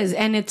 Yeah, it is,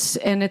 and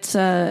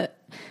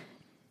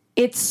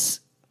it's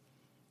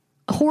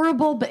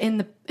horrible, but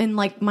in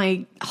like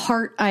my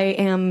heart, I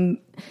am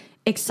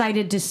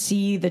excited to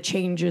see the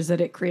changes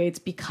that it creates,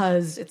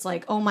 because it's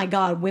like, oh my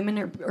God,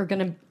 women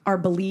are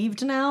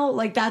believed now.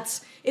 Like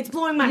it's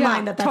blowing my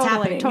mind that that's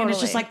happening. Totally. And it's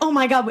just like, oh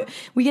my God,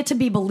 we get to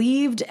be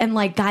believed, and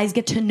like guys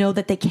get to know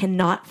that they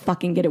cannot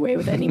fucking get away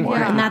with it anymore.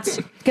 And that's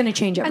going to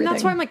change everything. And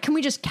that's why I'm like, can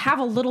we just have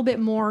a little bit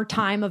more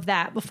time of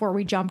that before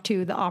we jump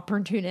to the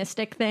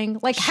opportunistic thing?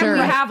 Like, can we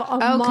have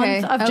a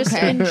month of just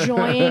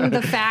enjoying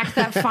the fact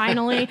that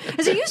finally,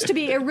 as it used to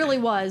be, it really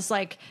was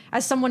like,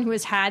 as someone who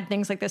has had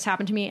things like this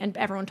happen to me, and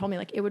everyone told me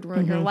like it would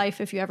ruin your life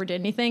if you ever did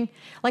anything.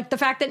 Like the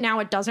fact that now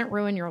it doesn't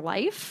ruin your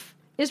life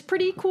is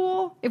pretty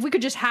cool. If we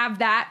could just have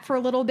that for a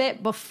little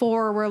bit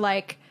before we're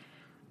like,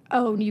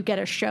 oh, you get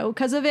a show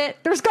because of it.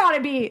 There's got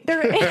to be.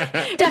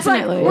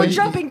 Definitely. Like, we're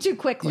jumping too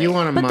quickly. You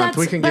want a month?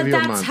 We can give you a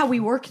month. But that's how we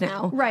work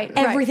now. Right.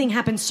 Everything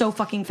happens so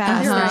fucking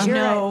fast.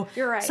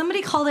 You're right.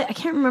 Somebody called it, I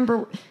can't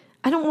remember,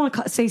 I don't want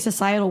to say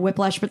societal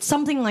whiplash, but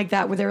something like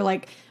that, where they're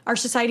like, our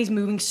society's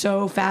moving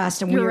so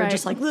fast, and we were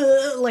just like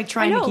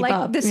trying to keep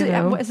up.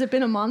 Has it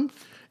been a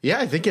month? Yeah,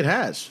 I think it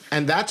has.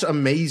 And that's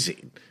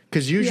amazing.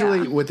 Because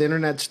usually with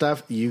internet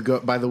stuff, you go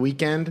by the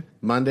weekend,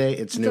 Monday,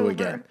 it's new over.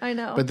 again. I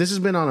know. But this has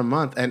been on a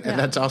month, and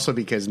that's also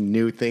because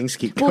new things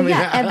keep coming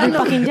out. Every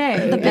fucking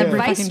day. The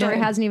Vice story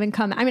hasn't even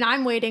come. I mean,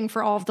 I'm waiting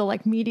for all of the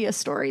like media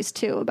stories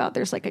too about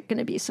there's like going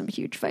to be some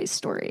huge Vice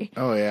story.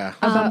 Oh yeah.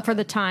 From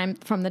the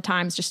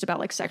Times just about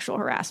like sexual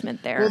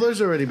harassment there. Well,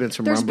 there's already been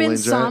some rumblings.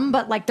 There's been some, right?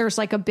 but like there's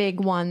like a big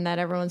one that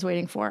everyone's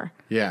waiting for.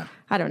 Yeah.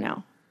 I don't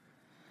know.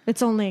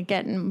 It's only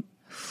getting...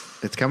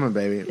 It's coming,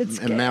 baby.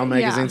 And Male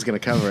Magazine's going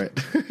to cover it.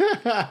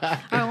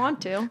 I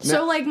want to.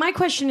 So, like, my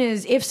question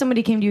is, if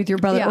somebody came to you with your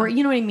brother, or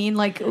you know what I mean?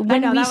 Like,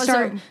 when we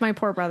start... my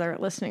poor brother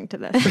listening to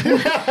this.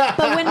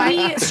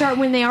 But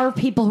when they are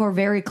people who are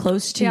very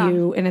close to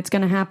you and it's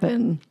going to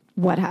happen,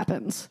 what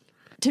happens?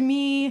 To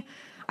me,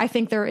 I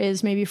think there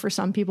is maybe for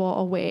some people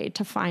a way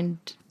to find,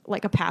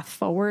 like, a path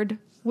forward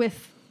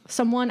with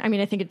someone. I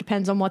mean, I think it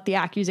depends on what the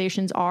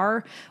accusations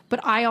are,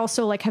 but I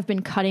also like have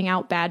been cutting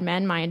out bad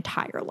men my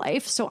entire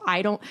life. So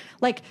I don't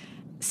like,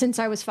 since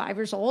I was 5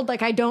 years old,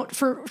 like I don't,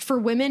 for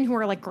women who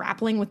are like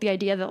grappling with the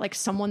idea that like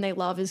someone they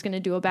love is going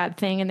to do a bad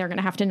thing and they're going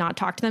to have to not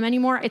talk to them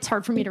anymore. It's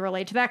hard for me to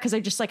relate to that, because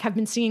I just like have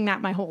been seeing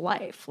that my whole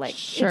life. Like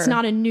it's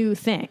not a new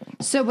thing.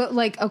 So, but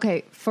like,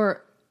 okay,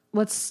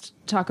 let's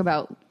talk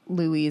about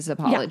Louis'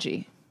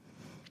 apology.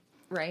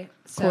 Right?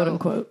 So, quote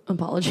unquote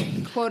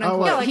apology. Quote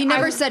unquote. Yeah, like, he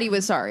never said he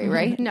was sorry,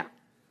 right?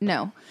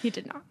 No, he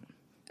did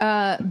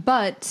not.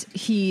 But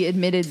he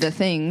admitted the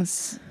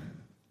things.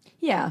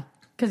 Yeah,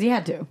 because he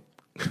had to.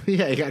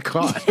 Yeah, he got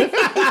caught.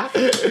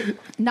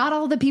 Not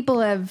all the people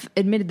have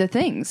admitted the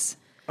things.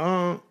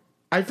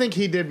 I think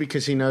he did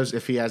because he knows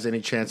if he has any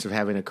chance of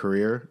having a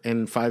career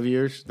in 5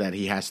 years, that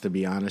he has to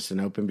be honest and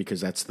open, because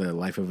that's the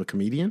life of a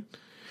comedian.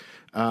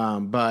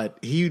 But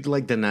he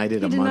like denied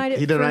it He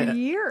denied it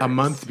years. A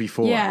month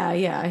before.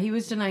 Yeah. He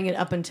was denying it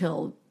up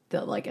until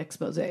the like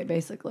expose,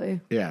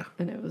 basically. Yeah.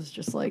 And it was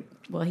just like,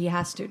 well, he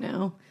has to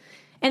now.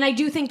 And I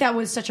do think that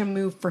was such a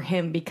move for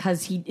him,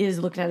 because he is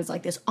looked at as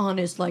like this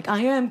honest, like,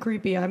 I am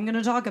creepy, I'm going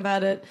to talk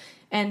about it.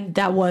 And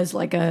that was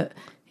like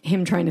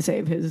him trying to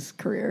save his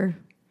career,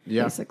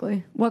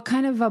 basically. What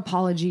kind of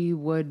apology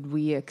would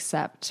we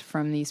accept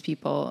from these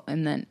people?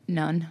 And then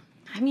none?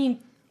 I mean,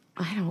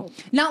 I don't.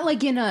 Not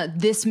like in a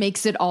this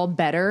makes it all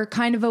better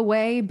kind of a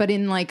way, but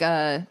in like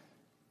a,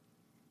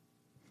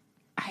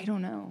 I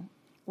don't know.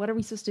 What are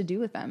we supposed to do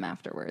with them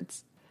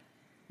afterwards?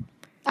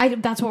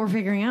 That's what we're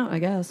figuring out, I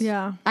guess.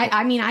 Yeah.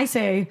 I mean, I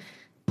say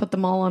put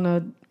them all on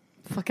a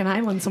fucking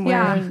island somewhere.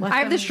 Yeah. And I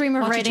have this dream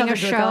of writing a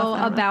show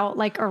about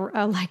like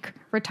a like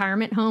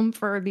retirement home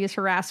for these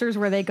harassers,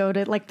 where they go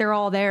to like, they're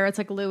all there. It's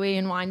like Louis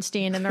and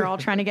Weinstein, and they're all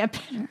trying to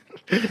get.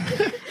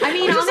 I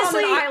mean,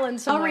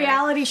 honestly, a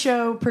reality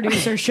show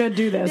producer should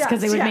do this,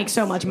 because they would make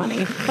so much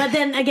money. But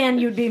then again,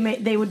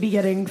 they would be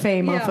getting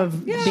fame off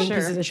of being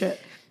pieces of shit.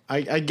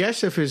 I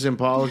guess if his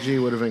apology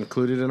would have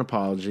included an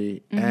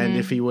apology, and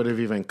if he would have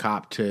even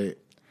copped to,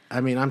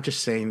 I mean, I'm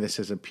just saying this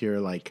as a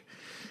pure, like,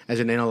 as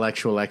an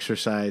intellectual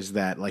exercise,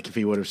 that, like, if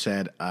he would have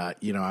said, I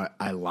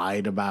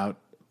lied about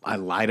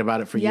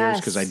it for years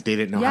because I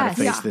didn't know how to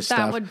face this stuff.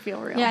 That would feel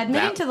real. Yeah,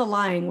 admitting to the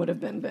lying would have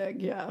been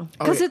big, yeah.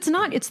 Because it's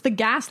the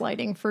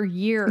gaslighting for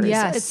years.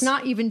 Yes. It's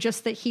not even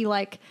just that he,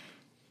 like,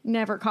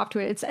 never copped to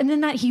it. And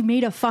then that he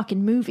made a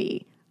fucking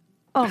movie.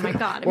 Oh my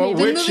God. Well,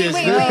 the movie,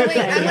 wait.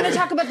 I'm going to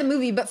talk about the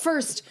movie, but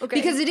first,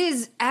 because it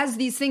is, as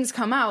these things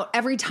come out,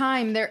 every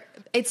time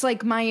it's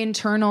like my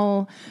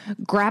internal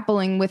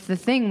grappling with the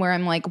thing where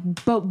I'm like,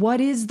 but what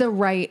is the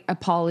right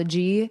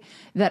apology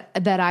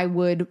that I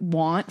would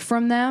want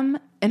from them?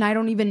 And I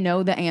don't even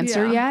know the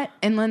answer yet.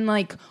 And then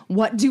like,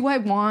 what do I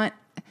want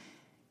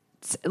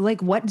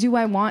like, what do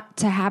I want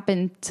to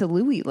happen to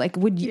Louis? Like,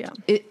 would you,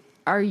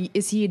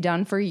 is he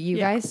done for you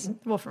guys?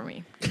 Well, for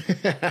me.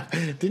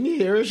 Didn't you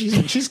hear her?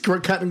 She's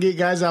cutting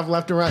guys off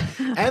left and right.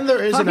 And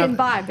there is Fucking enough.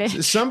 bye,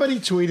 bitch. Somebody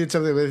tweeted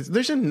something.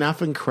 There's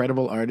enough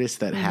incredible artists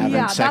that haven't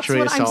that's sexually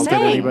what I'm assaulted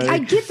saying. anybody. I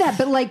get that,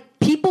 but like,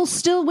 people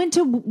still went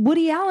to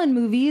Woody Allen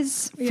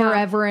movies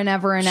forever and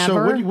ever and so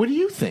ever. what do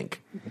you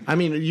think? I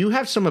mean, you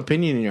have some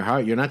opinion in your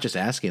heart. You're not just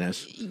asking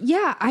us.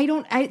 Yeah,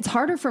 it's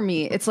harder for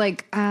me. It's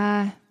like,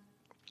 I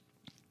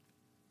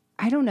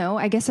don't know.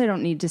 I guess I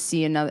don't need to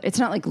see another. It's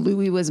not like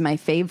Louis was my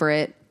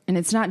favorite, and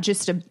it's not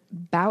just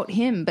about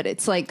him, but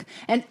it's like,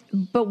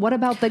 but what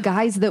about the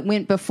guys that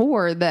went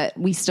before that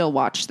we still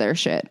watch their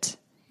shit?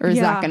 Or is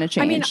that going to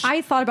change? I mean,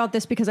 I thought about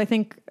this because I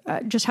think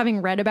just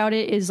having read about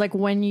it is like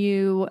when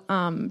you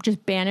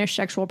just banish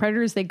sexual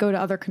predators, they go to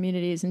other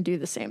communities and do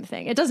the same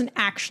thing. It doesn't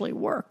actually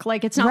work.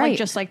 Like, it's not like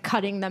just like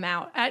cutting them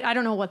out. I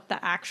don't know what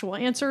the actual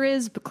answer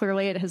is, but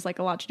clearly it has like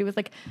a lot to do with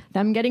like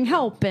them getting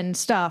help and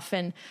stuff.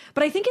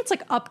 But I think it's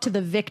like up to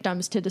the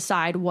victims to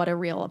decide what a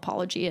real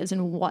apology is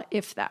and what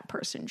if that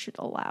person should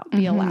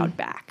be allowed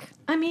back.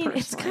 I mean,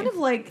 it's kind of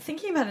like,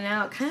 thinking about it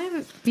now, it kind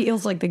of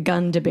feels like the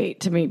gun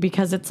debate to me,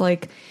 because it's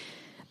like,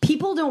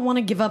 people don't want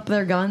to give up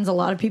their guns, a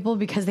lot of people,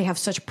 because they have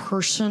such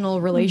personal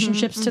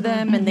relationships to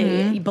them, and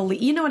they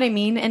believe, you know what I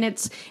mean? And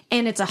it's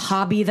a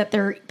hobby that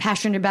they're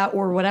passionate about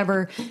or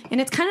whatever. And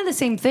it's kind of the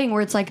same thing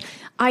where it's like,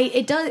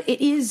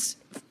 it is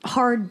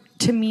hard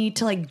to me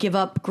to like give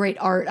up great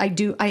art.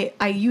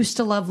 I used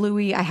to love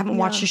Louis. I haven't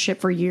watched his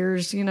shit for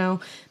years, you know,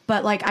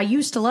 but like I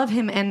used to love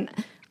him, and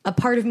a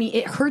part of me,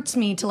 it hurts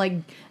me to like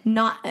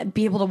not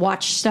be able to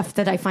watch stuff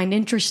that I find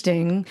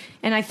interesting.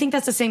 And I think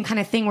that's the same kind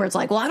of thing where it's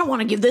like, well, I don't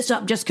want to give this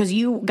up just because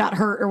you got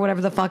hurt or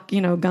whatever the fuck, you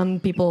know, gun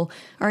people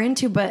are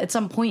into. But at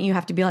some point you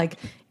have to be like,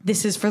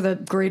 this is for the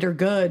greater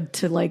good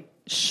to like,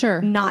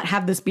 not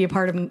have this be a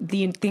part of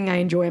the thing I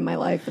enjoy in my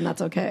life. And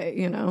that's okay,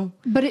 you know?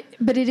 But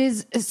it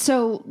is.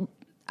 So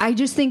I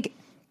just think,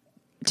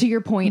 to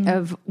your point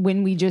of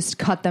when we just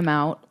cut them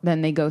out,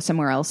 then they go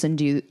somewhere else and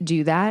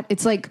do that.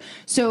 It's like,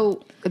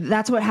 so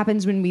that's what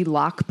happens when we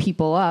lock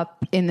people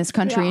up in this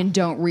country and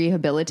don't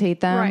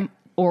rehabilitate them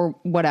or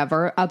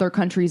whatever. Other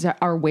countries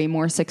are way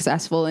more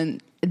successful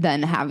in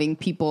than having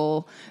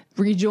people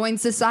rejoin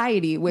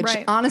society, which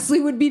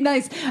honestly would be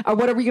nice.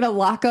 What are we going to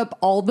lock up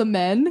all the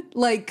men?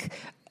 Like,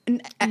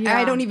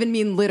 I don't even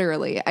mean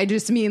literally. I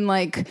just mean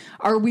like,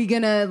 are we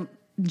going to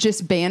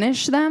just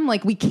banish them?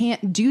 Like, we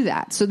can't do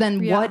that. So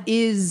then what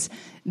is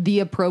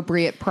the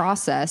appropriate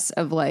process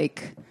of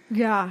like,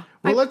 well,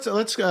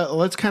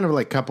 let's kind of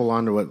like couple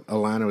on to what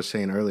Alana was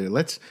saying earlier.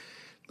 Let's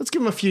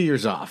give him a few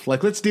years off.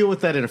 Like, let's deal with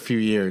that in a few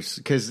years,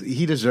 because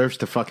he deserves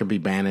to fucking be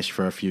banished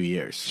for a few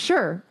years.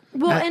 Sure.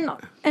 Well,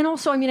 and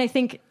also, I mean, I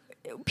think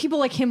people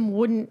like him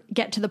wouldn't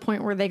get to the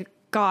point where they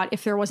got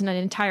if there wasn't an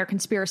entire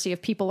conspiracy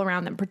of people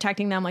around them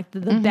protecting them, like the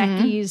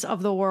Beckys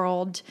of the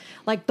world,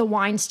 like the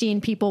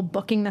Weinstein people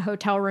booking the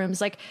hotel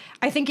rooms. Like,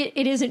 I think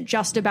it isn't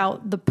just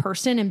about the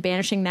person and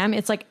banishing them.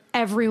 It's like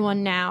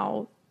everyone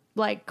now,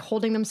 like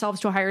holding themselves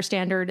to a higher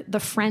standard, the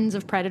friends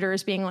of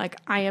predators being like,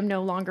 I am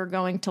no longer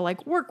going to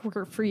like work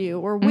for you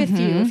or with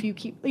you if you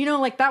keep, you know,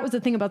 like that was the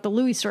thing about the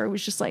Louis story,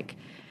 was just like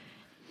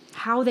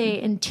how they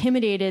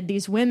intimidated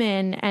these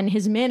women, and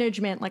his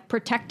management like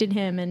protected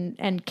him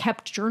and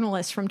kept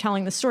journalists from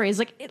telling the story. It's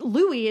like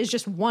Louis is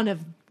just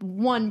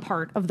one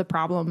part of the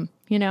problem,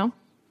 you know?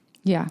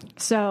 Yeah.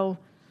 So.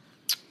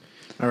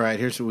 All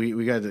right,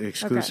 we got the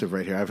exclusive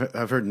right here.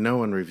 I've heard no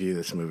one review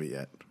this movie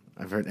yet.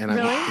 I've heard, and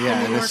really?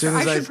 And as soon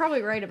as I should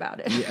probably write about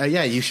it.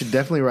 Yeah, you should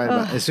definitely write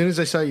about it. As soon as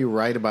I saw you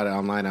write about it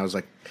online, I was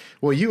like,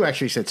 well, you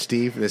actually said,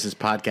 Steve, this is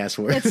podcast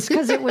worth. It's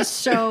because it was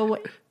so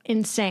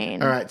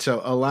insane. All right,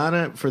 so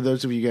Alana, for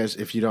those of you guys,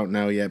 if you don't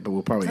know yet, but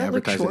we'll probably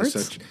advertise it as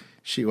such.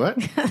 She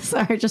what?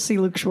 Sorry, I just see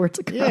Luke Schwartz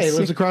across. Yeah, he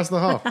lives across the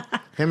hall.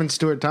 Him and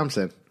Stuart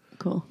Thompson.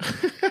 Cool.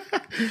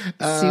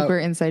 Super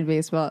inside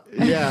baseball.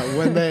 Yeah,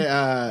 when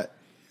they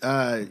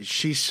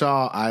she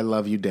saw I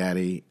Love You,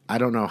 Daddy. I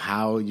don't know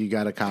how you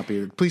got a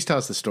copy. Please tell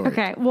us the story.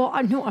 Okay. Well,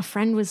 I know a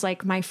friend was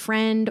like, my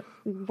friend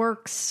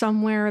works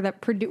somewhere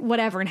that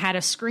whatever, and had a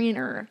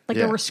screener. Like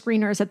there were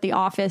screeners at the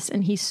office,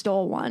 and he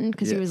stole one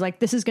because he was like,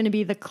 this is going to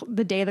be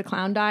the day the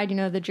clown died. You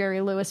know, the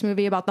Jerry Lewis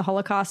movie about the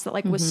Holocaust that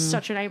like was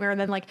such a nightmare,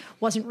 and then like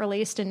wasn't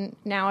released, and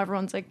now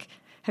everyone's like,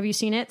 have you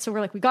seen it? So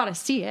we're like, we got to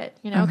see it,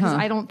 you know, because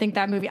I don't think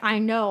that movie, I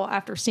know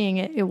after seeing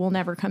it, it will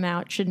never come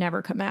out, should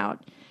never come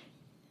out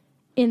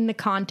in the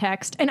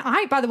context. And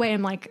I, by the way,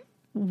 am like,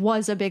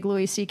 was a big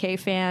Louis C.K.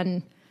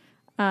 fan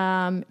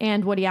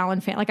and Woody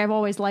Allen fan. Like I've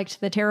always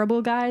liked the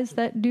terrible guys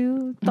that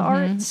do the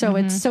art. So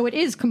it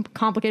is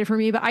complicated for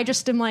me, but I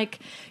just am like,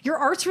 your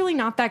art's really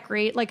not that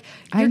great. Like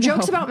your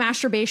jokes about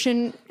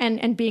masturbation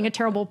and being a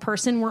terrible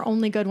person were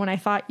only good when I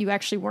thought you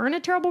actually weren't a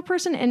terrible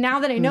person. And now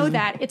that I know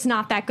that, it's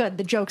not that good.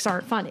 The jokes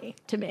aren't funny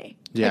to me.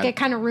 Yeah. Like it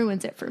kind of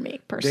ruins it for me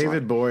personally.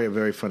 David Bory, a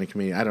very funny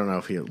comedian. I don't know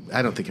if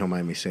I don't think he'll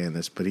mind me saying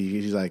this, but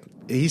he's like,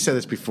 he said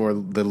this before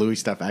the Louis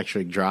stuff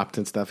actually dropped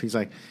and stuff. He's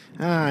like,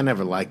 I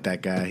never liked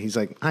that guy. He's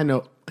like, I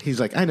know He's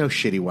like, I know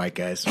shitty white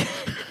guys.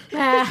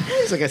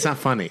 He's like, it's not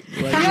funny.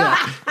 Like,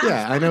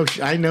 yeah, I know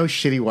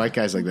shitty white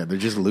guys like that. They're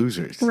just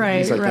losers. Right,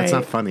 He's like, that's right.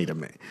 not funny to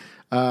me.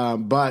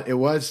 But it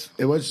was.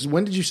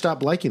 When did you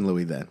stop liking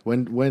Louis? Then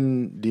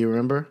when do you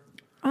remember?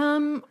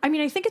 I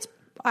mean, I think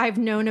I've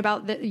known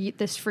about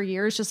this for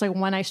years, just like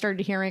when I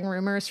started hearing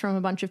rumors from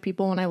a bunch of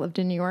people when I lived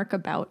in New York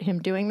about him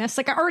doing this.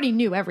 Like, I already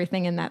knew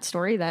everything in that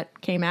story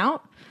that came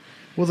out.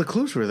 Well, the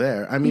clues were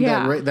there. I mean,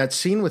 Yeah. that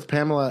scene with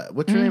Pamela,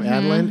 what's her name,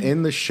 Adeline,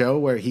 in the show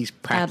where he's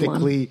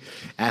practically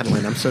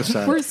Adeline. I'm so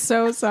sorry. We're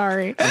so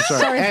sorry. I'm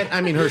sorry. And, I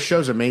mean, her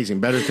show's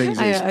amazing. Better Things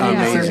is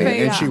amazing,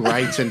 and she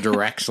writes and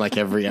directs like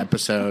every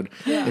episode.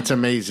 It's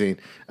amazing.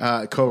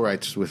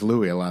 Co-writes with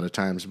Louis a lot of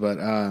times, but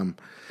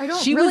I don't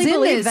She really was in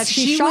believe this. that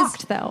she's She was-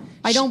 shocked, though.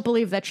 I don't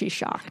believe that she's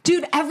shocked.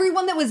 Dude,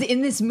 everyone that was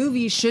in this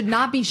movie should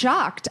not be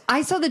shocked.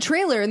 I saw the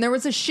trailer and there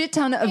was a shit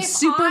ton of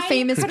super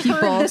famous I've people.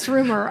 heard this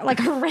rumor,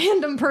 like a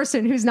random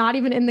person who's not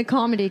even in the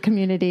comedy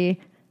community.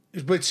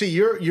 But see,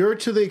 you're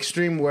to the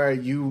extreme where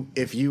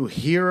if you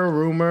hear a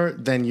rumor,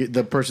 then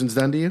the person's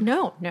done to you.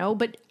 No,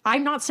 but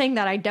I'm not saying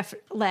that.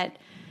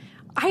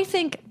 I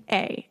think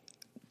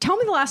tell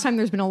me the last time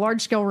there's been a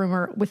large scale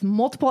rumor with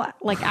multiple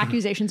like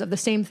accusations of the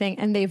same thing,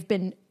 and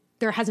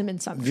there hasn't been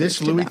some. This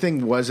truth to Louis them.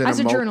 thing wasn't As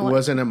a journalist.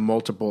 wasn't a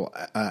multiple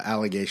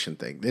allegation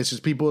thing. This is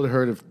people had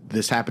heard of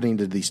this happening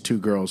to these two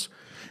girls.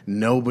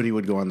 Nobody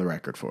would go on the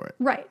record for it.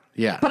 Right.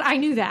 Yeah. But I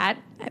knew that,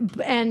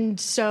 and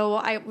so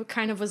I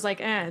kind of was like,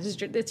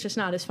 it's just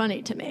not as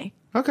funny to me.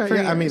 Okay. for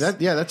Yeah. I mean, years.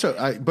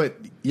 that's but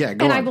yeah.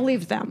 Go and on. I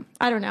believed them.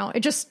 I don't know.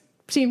 It just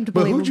seemed But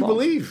believable. who'd you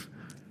believe?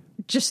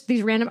 Just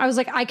these random. I was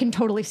like, I can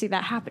totally see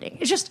that happening.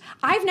 It's just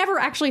I've never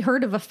actually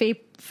heard of a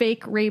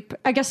fake rape.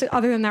 I guess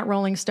other than that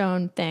Rolling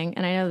Stone thing,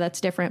 and I know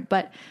that's different.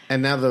 But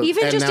And now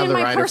even and just now in the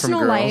my writer from personal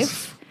Girls.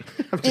 life,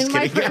 I'm just in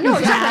my kidding.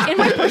 in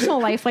my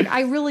personal life, like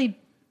I really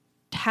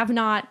have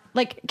not.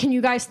 Like, can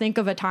you guys think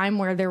of a time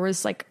where there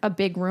was like a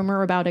big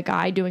rumor about a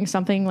guy doing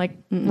something like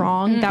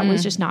wrong that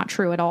was just not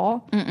true at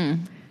all?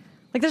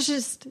 Like, there's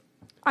just.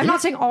 I'm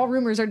not saying all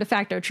rumors are de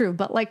facto true,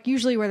 but like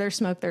usually where there's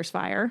smoke, there's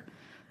fire.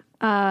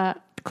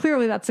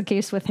 Clearly that's the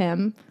case with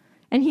him.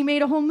 And he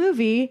made a whole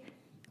movie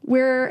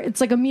where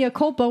it's like a mea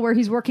culpa where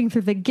he's working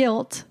through the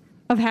guilt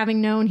of having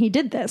known he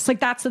did this.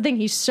 Like, that's the thing.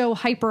 He's so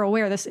hyper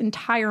aware. This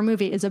entire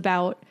movie is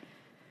about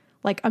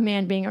like a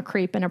man being a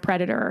creep and a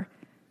predator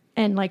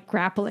and like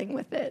grappling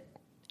with it.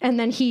 And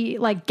then he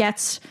like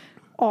gets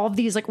all of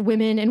these like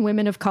women and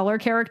women of color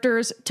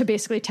characters to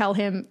basically tell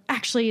him,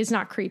 actually, it's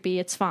not creepy.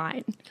 It's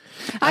fine.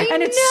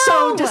 And it's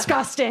so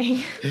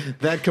disgusting.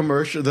 That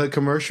commercial,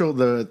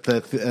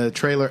 the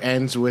trailer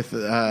ends with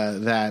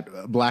that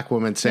black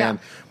woman saying,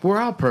 "We're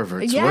all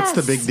perverts. What's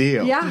the big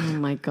deal?" Yeah. Oh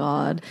my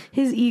God.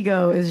 His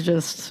ego is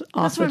just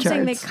off That's what I'm the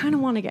saying. charts. They kind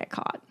of want to get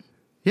caught.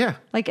 Yeah.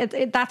 Like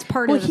that's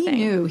part Well, of the he thing.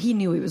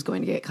 knew he was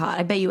going to get caught.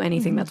 I bet you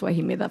anything that's why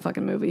he made that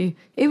fucking movie.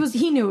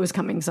 He knew it was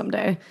coming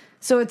someday.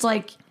 So it's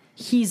like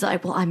he's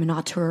like, well, I'm an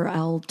auteur.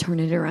 I'll turn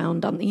it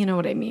around. You know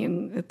what I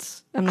mean?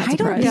 I'm not I don't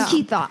surprised. think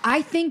he thought.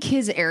 I think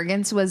his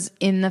arrogance was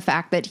in the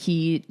fact that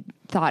he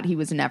thought he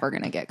was never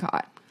going to get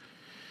caught.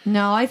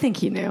 No, I think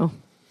he knew.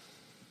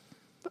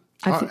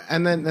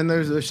 And then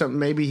there's something.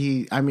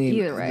 Maybe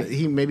Either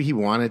way. maybe he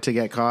wanted to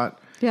get caught.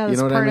 Yeah, that's you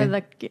know what part I mean?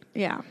 of the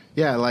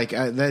Yeah, like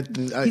that.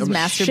 He's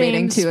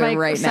masturbating to it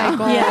right now.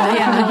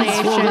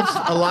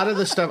 A lot of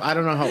the stuff, I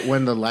don't know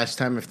when the last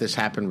time, if this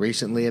happened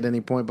recently at any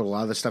point, but a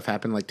lot of the stuff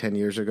happened like 10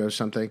 years ago or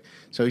something.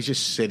 So he's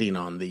just sitting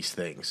on these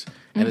things,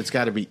 and it's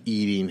got to be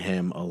eating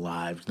him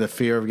alive. The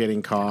fear of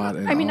getting caught.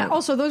 And I mean, all.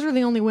 also those are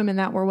the only women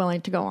that were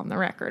willing to go on the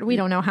record. We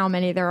don't know how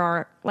many there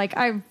are. Like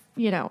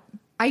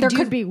there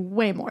could be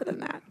way more than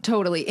that.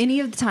 Totally.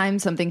 Any of the time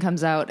something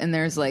comes out and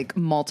there's like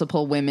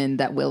multiple women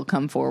that will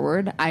come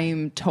forward,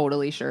 I'm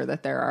totally sure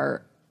that there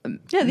are.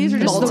 Yeah, these are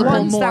just the Multiple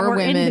ones that more were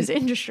in women. his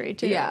industry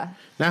too. Yeah.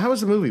 Now, how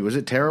was the movie? Was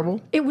it terrible?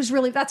 It was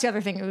really, that's the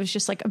other thing. It was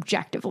just like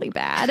objectively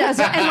bad. As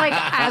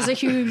a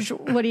huge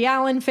Woody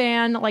Allen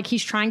fan, like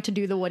he's trying to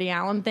do the Woody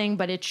Allen thing,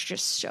 but it's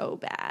just so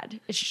bad.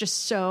 It's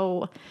just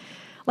so,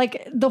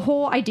 like the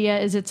whole idea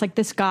is it's like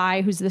this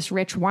guy who's this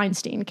rich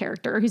Weinstein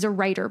character. He's a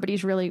writer, but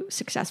he's really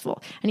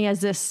successful. And he has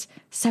this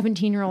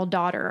 17-year-old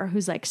daughter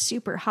who's like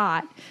super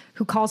hot,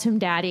 who calls him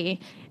daddy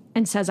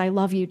and says, "I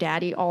love you,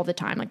 daddy," all the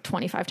time, like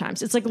 25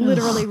 times. It's like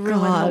literally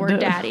ruined the word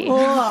daddy.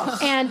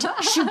 And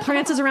she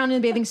prances around in a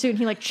bathing suit and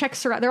he like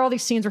checks her out. There are all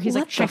these scenes where he's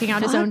like checking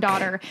out his own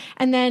daughter.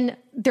 And then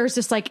there's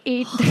this like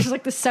this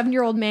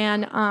 7-year-old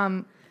man,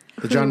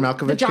 The John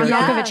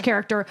Malkovich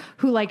character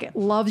who like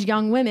loves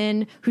young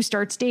women, who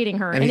starts dating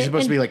her. And he's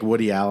supposed to be like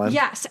Woody Allen.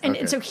 Yes.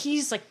 And so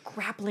he's like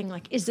grappling,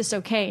 like, is this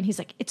okay? And he's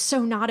like, it's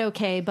so not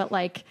okay. But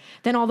like,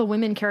 then all the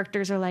women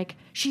characters are like,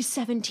 she's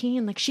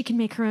 17. Like, she can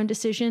make her own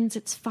decisions.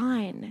 It's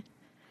fine.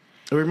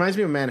 It reminds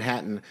me of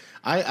Manhattan.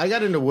 I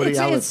got into Woody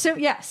Allen. It's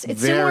similar,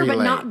 very but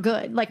late. not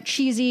good. Like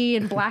cheesy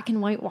and black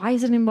and white. Why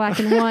is it in black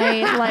and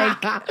white?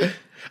 Like,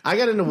 I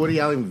got into Woody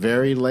Allen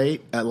very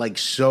late, like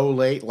so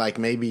late, like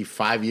maybe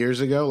 5 years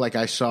ago. Like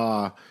I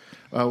saw,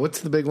 what's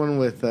the big one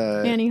with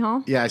Annie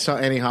Hall? Yeah, I saw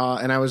Annie Hall,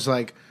 and I was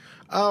like,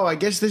 oh, I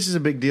guess this is a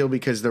big deal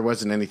because there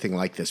wasn't anything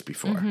like this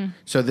before.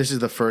 So this is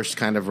the first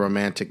kind of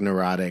romantic,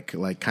 neurotic,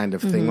 like kind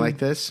of thing like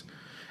this.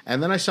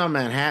 And then I saw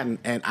Manhattan,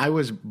 and I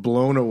was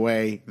blown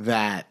away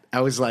that I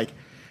was like,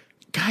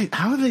 guys,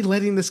 how are they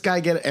letting this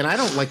guy get it? And I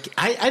don't like,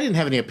 I didn't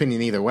have any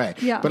opinion either way.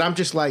 Yeah. But I'm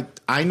just like,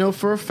 I know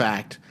for a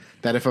fact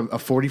that if a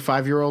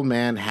 45-year-old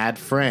man had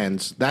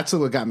friends, that's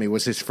what got me,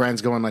 was his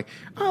friends going like,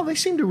 oh, they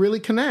seem to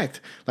really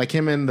connect. Like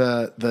him and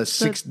the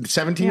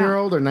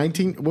 17-year-old or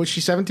 19, was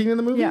she 17 in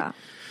the movie? Yeah.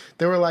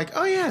 They were like,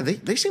 oh yeah,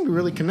 they seem to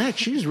really connect.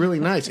 She's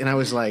really nice. And I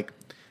was like,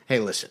 hey,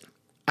 listen,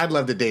 I'd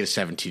love to date a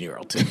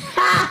 17-year-old too.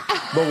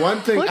 But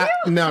one thing,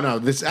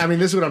 this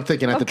is what I'm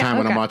thinking at the time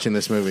when I'm watching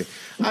this movie.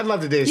 I'd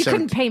love to date a 17. You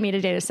couldn't pay me to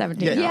date a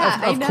 17.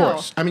 Yeah, of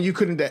course. I mean, you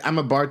couldn't. I'm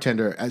a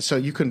bartender, so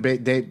you couldn't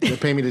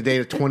pay me to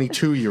date a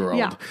 22-year-old.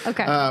 Yeah.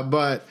 Okay.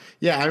 But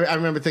yeah, I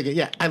remember thinking,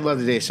 yeah, I'd love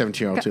to date a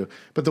 17-year-old too.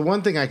 But the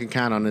one thing I can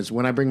count on is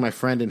when I bring my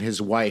friend and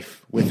his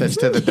wife with us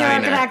to the You're not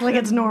diner. gonna act like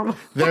it's normal.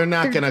 They're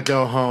not going to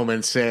go home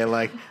and say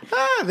like,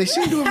 they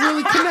seem to have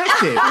really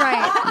connected.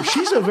 Right.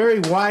 She's a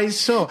very wise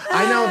soul.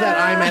 I know that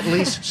I'm at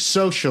least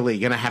socially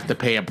going to have to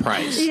pay a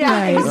price. Yeah,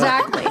 Right.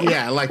 exactly.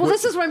 Yeah, like Well,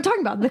 this is what I'm talking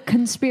about. The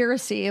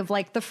conspiracy of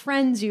like the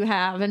friends you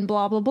have and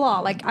blah, blah, blah.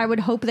 Like, I would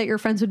hope that your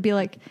friends would be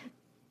like,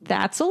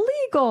 that's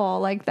illegal.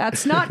 Like,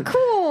 that's not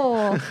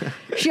cool.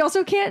 She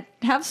also can't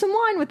have some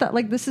wine with that.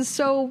 Like, this is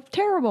so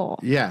terrible.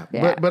 Yeah.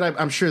 But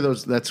I'm sure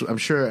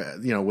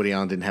Woody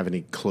Allen didn't have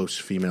any close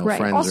female Right.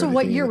 friends. Also, or what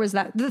anything year either. was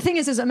that? The thing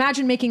is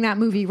imagine making that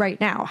movie right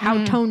now.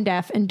 How tone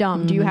deaf and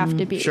dumb do you have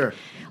to be? Sure.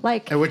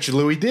 Like, And which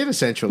Louis did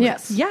essentially.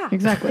 Yes. yeah,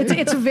 Exactly.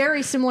 It's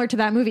very similar to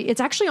that movie.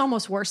 It's actually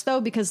almost worse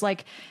though, because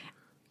like,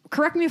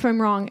 correct me if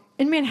I'm wrong,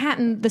 in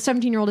Manhattan, the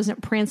 17-year-old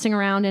isn't prancing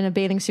around in a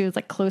bathing suit with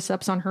like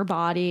close-ups on her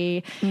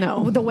body.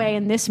 No. The way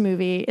in this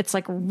movie, it's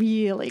like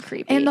really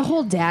creepy. And the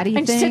whole daddy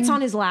and thing. sits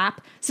on his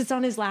lap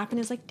and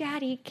is like,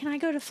 "Daddy, can I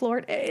go to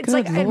Florida?" It's Good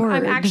like I'm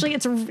Lord. actually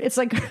it's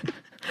like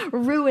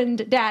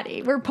ruined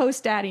daddy. We're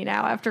post daddy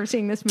now after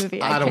seeing this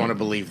movie. I don't can't. want to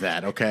believe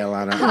that. Okay,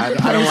 Alana. I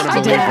don't want to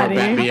believe Daddy.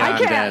 we're I beyond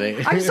can't.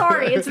 daddy. I'm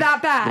sorry, it's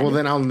that bad. Well,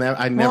 then I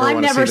never I've want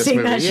to never see this seen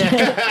movie.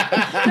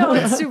 that shit. No,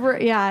 it's super.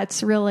 Yeah,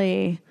 it's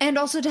really. And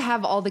also to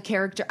have all the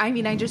character. I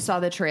mean, I just saw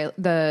the trailer.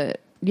 The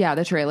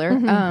trailer.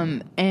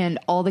 And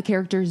all the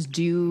characters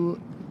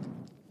do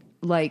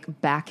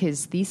like back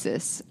his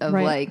thesis of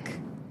Right. like.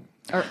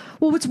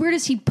 Well, what's weird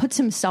is he puts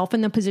himself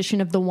in the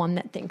position of the one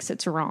that thinks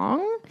it's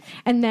wrong,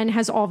 and then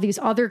has all these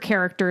other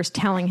characters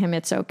telling him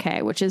it's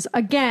okay, which is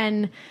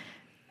again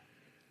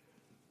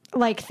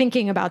like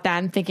thinking about that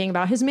and thinking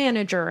about his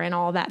manager and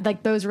all that,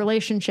 like those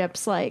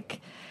relationships, like.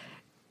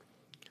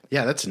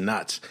 Yeah, that's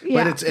nuts.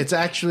 Yeah. But it's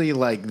actually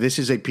like this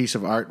is a piece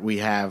of art we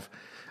have,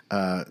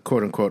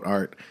 quote unquote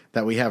art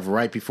that we have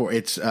right before.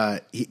 It's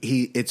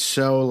it's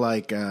so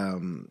like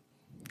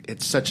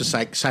it's such a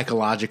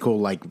psychological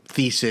like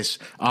thesis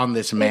on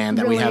this man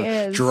that we really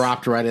have is.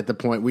 dropped right at the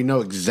point. We know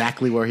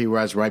exactly where he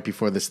was right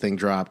before this thing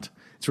dropped.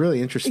 It's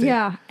really interesting.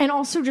 Yeah, and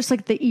also just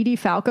like the Edie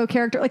Falco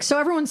character, like so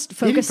everyone's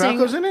focusing.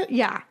 Falco's in it?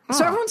 Yeah,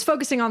 so everyone's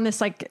focusing on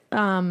this like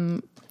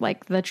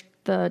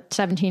the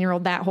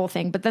 17-year-old, that whole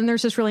thing. But then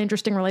there's this really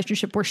interesting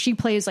relationship where she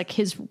plays like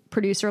his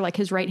producer, like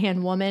his right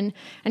hand woman,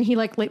 and he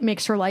like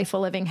makes her life a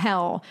living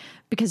hell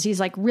because he's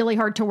like really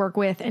hard to work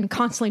with and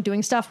constantly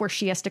doing stuff where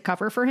she has to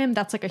cover for him.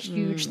 That's like a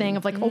huge thing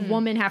of like a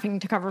woman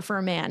having to cover for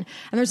a man.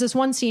 And there's this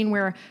one scene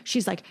where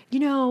she's like, you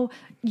know,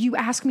 you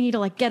ask me to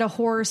like get a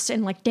horse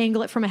and like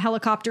dangle it from a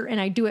helicopter and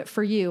I do it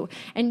for you.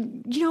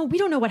 And you know, we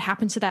don't know what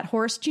happens to that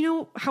horse. Do you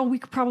know how we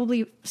could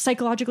probably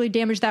psychologically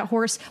damage that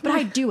horse? But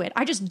I do it.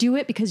 I just do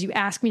it because you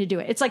ask me to do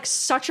it. It's like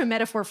such a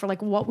metaphor for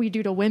like what we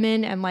do to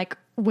women and like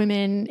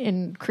women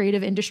in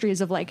creative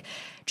industries of like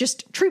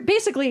just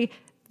basically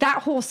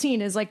that whole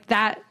scene is like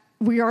that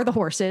we are the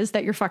horses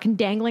that you're fucking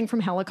dangling from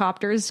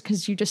helicopters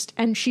because you just,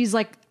 and she's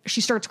like,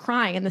 she starts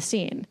crying in the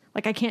scene.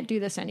 Like, I can't do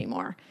this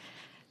anymore.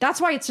 That's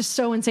why it's just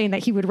so insane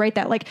that he would write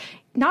that. Like,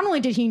 not only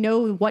did he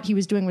know what he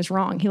was doing was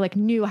wrong, he like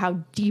knew how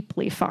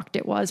deeply fucked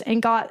it was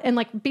and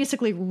like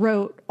basically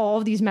wrote all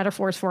of these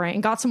metaphors for it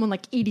and got someone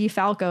like Edie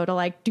Falco to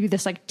like do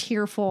this like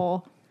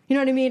tearful, you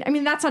know what I mean? I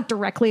mean, that's not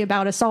directly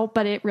about assault,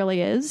 but it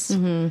really is.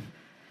 Mm-hmm.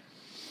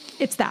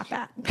 It's that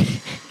bad.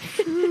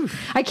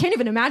 I can't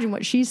even imagine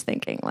what she's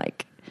thinking,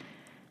 like,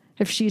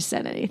 if she's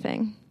said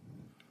anything.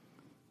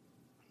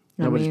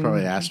 Nobody's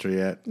probably asked her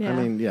yet. Yeah. I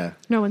mean, yeah.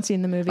 No one's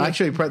seen the movie.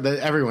 Actually,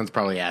 everyone's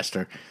probably asked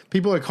her.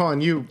 People are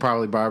calling you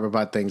probably, Barb,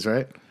 about things,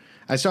 right?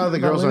 I saw the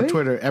girls on Louis?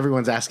 Twitter.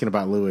 Everyone's asking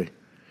about Louis.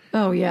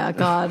 Oh yeah,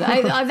 God.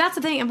 I that's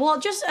the thing.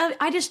 Well,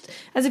 I just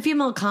as a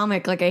female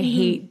comic, like I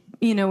hate,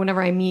 you know,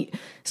 whenever I meet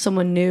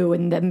someone new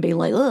and then be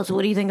like, "Oh, so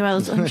what do you think about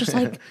this?" I'm just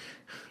like,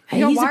 you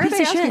know, he's why a are piece they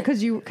of asking?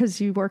 shit.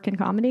 Because you work in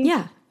comedy?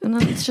 Yeah, and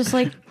then it's just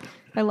like,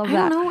 I love I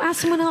that. don't know.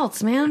 Ask someone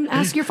else, man.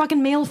 Ask your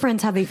fucking male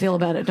friends how they feel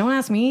about it. Don't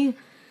ask me.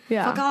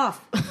 Yeah. Fuck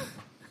off.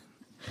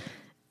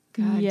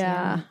 God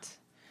Yeah. damn it.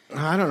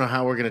 I don't know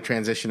how we're going to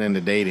transition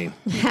into dating.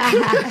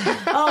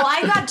 Oh,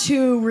 I got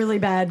 2 really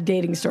bad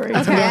dating stories.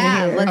 Okay.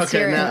 Yeah, let's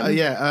hear now,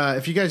 it.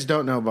 if you guys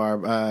don't know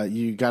Barb,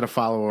 you got to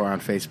follow her on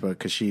Facebook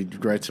because she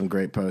writes some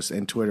great posts,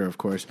 and Twitter, of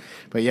course.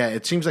 But yeah,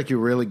 it seems like you're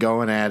really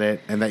going at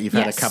it, and that you've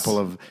had a couple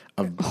of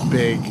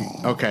big.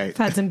 Okay, I've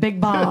had some big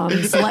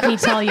bombs. Let me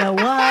tell you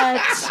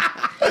what.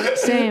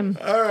 Same.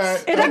 all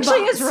right. It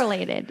actually is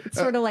related. It's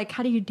sort of like,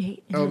 how do you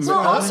date? Well,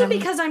 also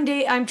because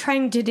I'm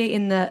trying to date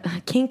in the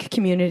kink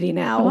community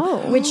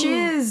now, which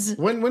is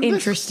When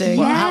interesting.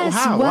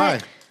 How? Why?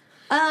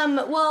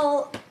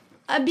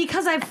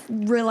 Because I've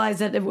realized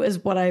that it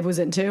was what I was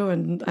into,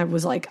 and I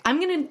was like, I'm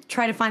going to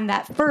try to find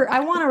that.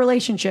 I want a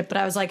relationship, but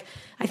I was like,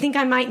 I think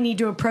I might need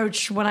to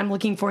approach what I'm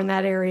looking for in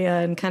that area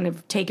and kind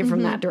of take it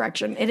from that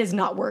direction. It has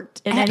not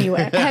worked in any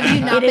way. Have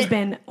you not it has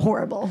been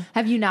horrible.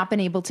 Have you not been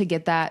able to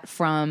get that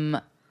from?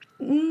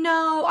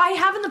 No, I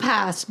have in the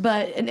past,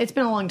 but it's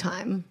been a long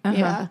time.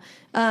 Yeah.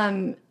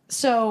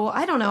 So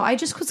I don't know. I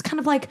just was kind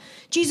of like,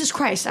 Jesus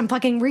Christ, I'm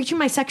fucking reaching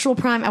my sexual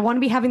prime. I want to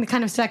be having the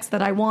kind of sex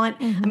that I want.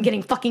 I'm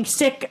getting fucking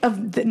sick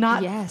of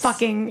not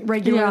fucking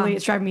regularly. Yeah.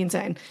 It's driving me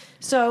insane.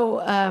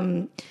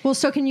 So,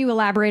 So can you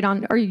elaborate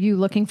on, are you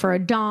looking for a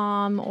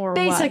dom or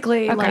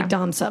basically what? like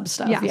dom sub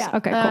stuff. Yes. Yeah.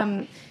 Okay,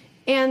 cool.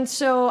 And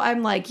so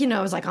I'm like,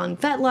 I was like on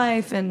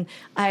FetLife, and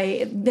I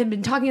had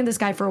been talking to this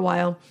guy for a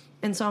while.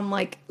 And so I'm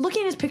like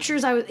looking at his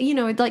pictures. I was,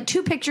 like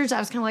 2 pictures. I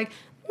was kind of like,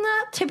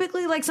 not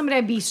typically like somebody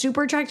I'd be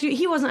super attracted to.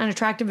 He wasn't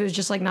unattractive. It was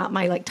just like not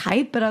my like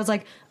type. But I was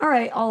like, all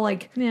right, I'll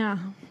like, Yeah.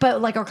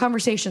 But like our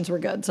conversations were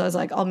good. So I was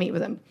like, I'll meet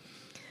with him.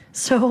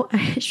 So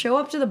I show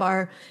up to the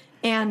bar,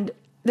 and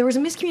there was a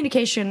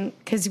miscommunication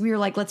because we were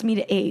like, let's meet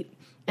at 8.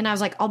 And I was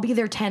like, I'll be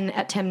there 10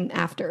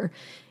 after.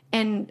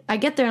 And I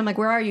get there, I'm like,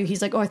 where are you?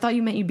 He's like, oh, I thought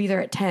you meant you'd be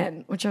there at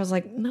 10. Which I was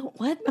like, no,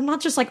 what? I'm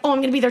not just like, oh, I'm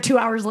going to be there 2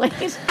 hours late.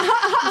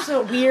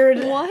 So weird.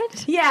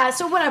 What? Yeah,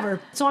 so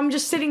whatever. So I'm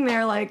just sitting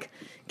there like,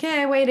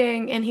 okay,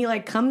 waiting. And he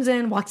like comes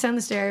in, walks down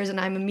the stairs, and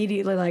I'm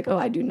immediately like, oh,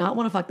 I do not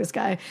want to fuck this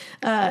guy.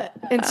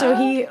 And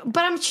so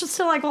but I'm just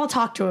still like, well, I'll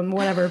talk to him,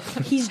 whatever.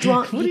 He's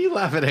drunk. What are you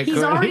laughing at? He's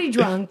Courtney? already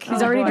drunk.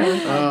 He's already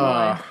drunk.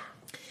 Oh.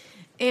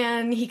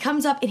 And he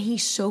comes up, and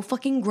he's so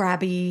fucking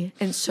grabby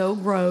and so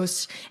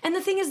gross. And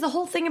the thing is, the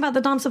whole thing about the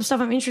dom sub stuff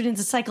I'm interested in is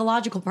the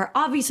psychological part.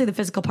 Obviously, the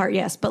physical part,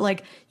 yes, but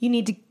like you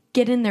need to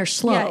get in there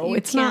slow. Yeah, you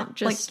it's can't not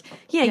just-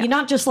 like you're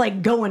not just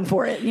like going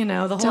for it. The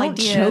whole Don't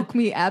idea. choke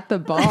me at the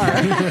bar.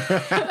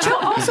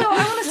 Also,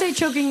 I want to say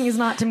choking is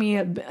not to me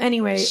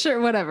anyway. Sure,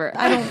 whatever.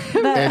 I don't. It's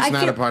I not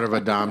feel- a part of a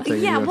dom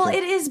thing. Yeah, you well, have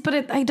to- it is,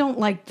 but I don't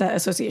like the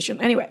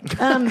association. Anyway,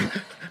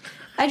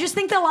 I just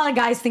think that a lot of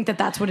guys think that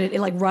that's what it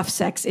like. Rough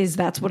sex is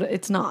that's what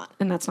it's not,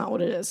 and that's not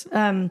what it is.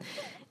 And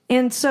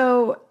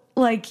so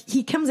like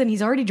he comes in,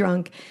 he's already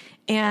drunk,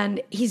 and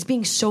he's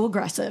being so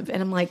aggressive,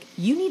 and I'm like,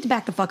 you need to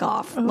back the fuck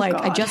off. I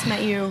God. just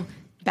met you.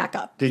 Back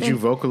up. Did you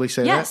vocally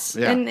say yes.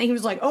 that? Yeah. And he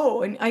was like,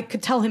 oh, and I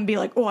could tell him be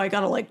like, oh, I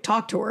gotta like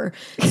talk to her.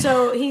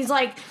 So he's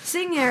like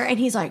sitting there, and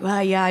he's like,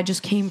 well, yeah, I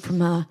just came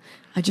from a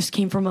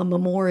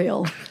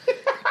memorial.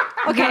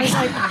 Okay. I was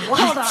like,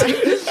 Hold on.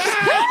 He's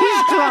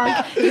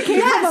drunk. He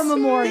came from a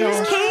memorial. He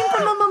just came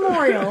from a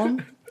memorial.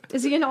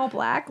 Is he in all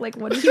black? Like,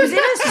 what is He was in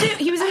a suit.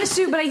 He was in a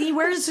suit, but he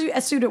wears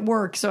a suit at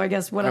work, so I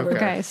guess whatever.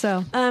 Okay,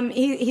 so.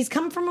 He's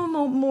come from a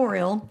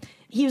memorial.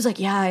 He was like,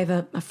 yeah, I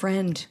have a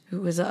friend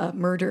who was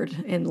murdered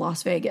in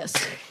Las Vegas.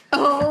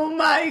 Oh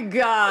my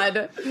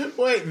God.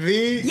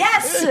 Wait,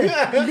 Yes,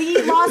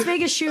 the Las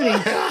Vegas shooting.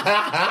 He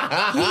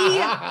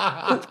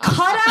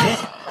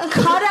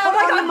cut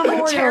out on the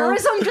memorial.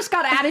 Terrorism just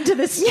got added to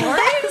this story?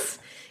 Yes.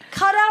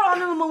 Cut out on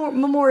the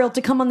memorial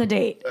to come on the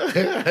date.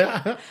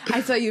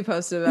 I saw you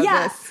posted about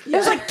Yeah. this. It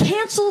was like,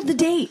 cancel the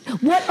date.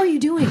 What are you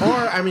doing? Or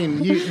I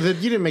mean, you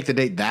didn't make the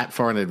date that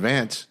far in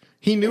advance.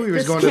 He knew he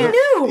was going He to.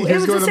 knew. He It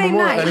was was going the to same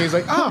memorial, night. and he's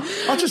like,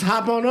 "Oh, I'll just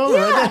hop on over."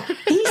 Yeah.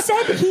 He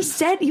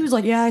said he was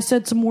like, yeah, I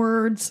said some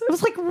words. It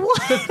was like,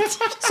 what?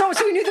 So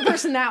you knew the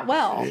person that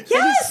well.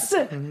 Yes.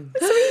 So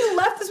he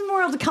left this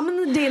memorial to come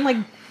in the day and like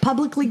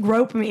publicly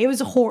grope me. It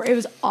was It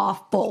was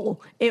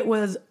awful. It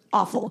was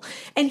awful.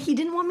 And he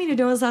didn't want me to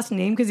know his last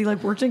name because he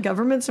like worked in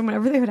government. So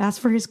whenever they would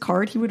ask for his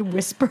card, he would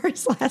whisper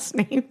his last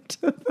name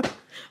to the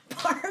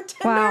bartender.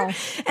 Wow.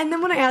 And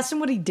then when I asked him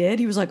what he did,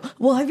 he was like,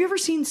 well, have you ever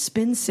seen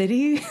Spin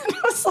City? And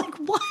I was like,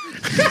 what?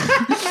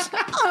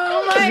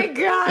 Oh my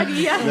God.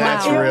 Yeah.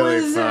 That's It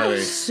really was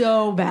funny.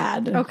 so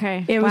bad.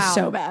 Okay. It was Wow.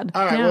 so bad.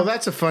 All right, well,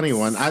 that's a funny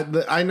one.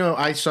 I know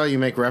I saw you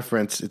make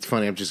reference. It's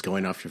funny, I'm just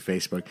going off your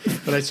Facebook,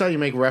 but I saw you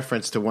make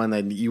reference to one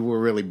that you were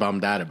really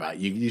bummed out about.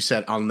 You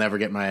said, "I'll never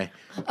get my."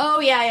 Oh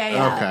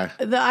yeah.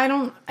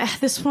 Okay.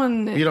 This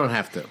one. You don't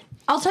have to.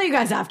 I'll tell you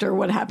guys after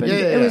what happened.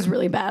 Yeah. It was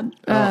really bad.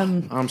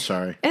 I'm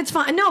sorry. It's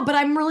fine. No, but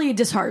I'm really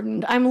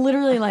disheartened. I'm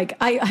literally like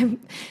I'm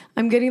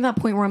getting to that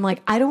point where I'm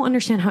like, I don't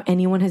understand how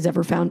anyone has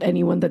ever found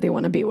anyone that they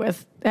want to be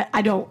with.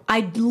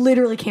 I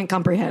literally can't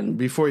comprehend.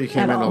 Before you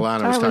came At in, all.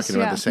 Alana was talking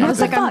about the same I was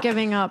thing. like, I'm Fuck.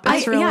 giving up.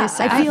 It's really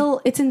sad. I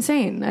feel it's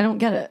insane. I don't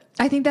get it.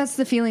 I think that's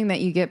the feeling that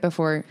you get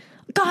before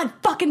God,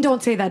 fucking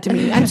don't say that to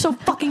me. I'm so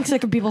fucking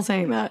sick of people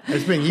saying that.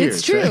 It's been years.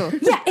 It's true. right?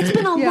 Yeah, it's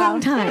been a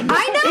long time.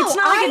 I know. It's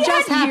not like it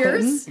just had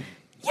happened. years.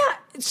 Yeah.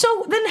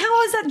 So then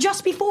how is that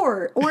just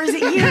before? Or is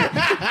it year?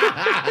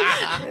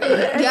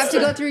 You have to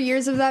go through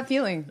years of that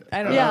feeling. I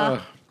don't know.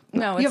 Yeah.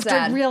 No, You it's have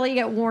sad. to really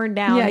get worn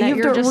down. Yeah, that you have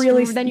you're to just,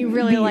 really then you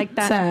really be like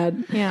that.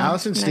 sad. Yeah.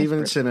 Allison Nice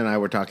Stevenson and I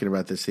were talking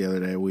about this the other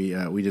day.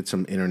 We did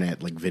some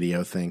internet like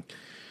video thing,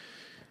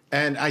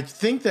 and I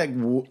think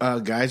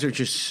that guys are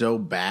just so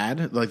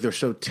bad, like they're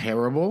so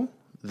terrible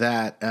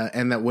that,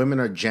 and that women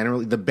are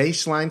generally the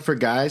baseline for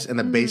guys and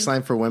the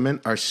baseline for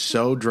women are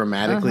so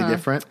dramatically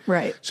different,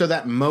 Right. So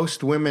that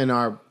most women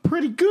are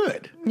pretty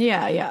good.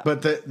 Yeah, yeah.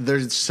 But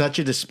there's such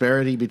a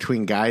disparity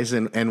between guys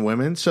and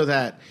women, so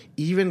that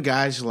even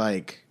guys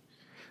like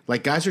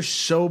guys are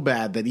so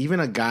bad that even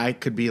a guy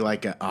could be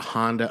like a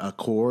Honda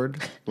Accord,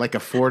 like a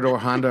 4-door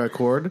Honda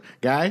Accord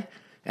guy,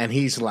 and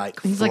he's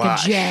like a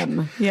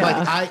gem.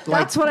 Yeah.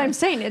 That's what I'm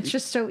saying. It's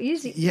just so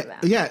easy. For them.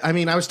 Yeah. I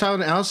mean, I was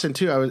telling Allison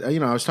too. I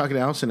was talking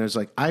to Allison. It was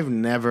like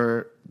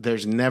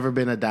there's never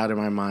been a doubt in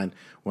my mind.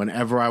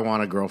 Whenever I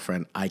want a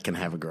girlfriend, I can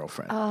have a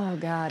girlfriend. Oh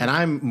God. And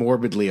I'm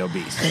morbidly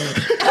obese.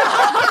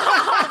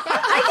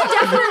 I can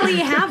definitely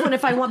have one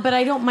if I want, but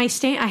I don't. I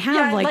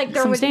have like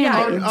there some would- yeah.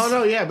 standards. Oh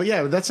no, yeah,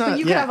 but that's not.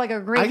 you could have, like, a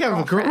great I can have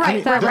a girlfriend. I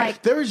mean, Right,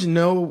 right. There's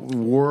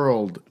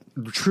no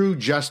true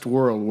just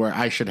world where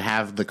I should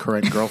have the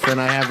current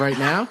girlfriend I have right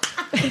now.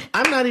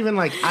 I'm not even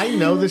like, I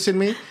know this in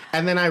me,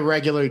 and then I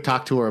regularly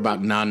talk to her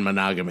about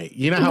non-monogamy.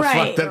 You know how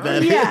Right. fucked up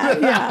that is?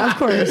 Yeah, of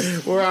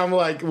course. Where I'm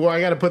like, I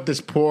got to put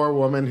this poor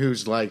woman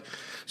who's like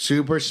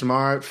super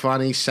smart,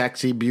 funny,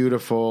 sexy,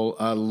 beautiful,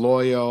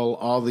 loyal,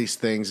 all these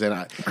things,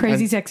 and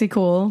Crazy, sexy,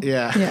 cool.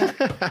 yeah.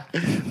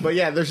 But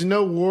yeah, there's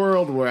no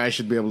world where I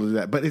should be able to do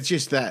that. But it's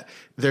just that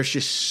there's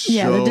just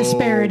The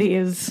disparity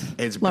is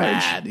it's large.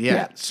 bad.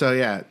 Yeah. So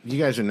yeah, you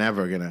guys are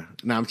never gonna.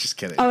 No, I'm just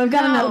kidding. Oh, I've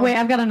got another. Wait,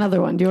 I've got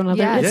another one. Do you want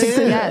another? Yes.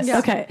 Yeah. Yes.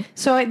 Okay.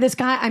 So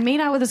I made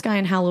out with this guy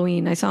on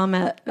Halloween. I saw him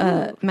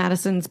at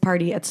Madison's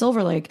party at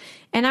Silver Lake,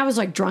 and I was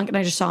like drunk, and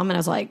I just saw him, and I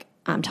was like,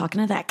 I'm talking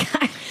to that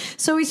guy.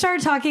 So we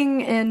started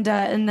talking, and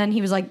then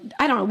he was like,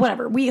 I don't know,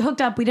 whatever. We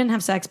hooked up. We didn't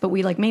have sex, but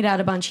we like made out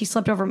a bunch. He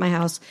slept over at my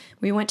house.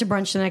 We went to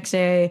brunch the next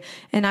day,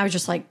 and I was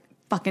just like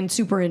fucking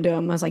super into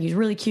him. I was like, he's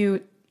really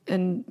cute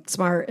and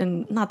smart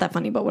and not that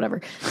funny, but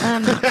whatever.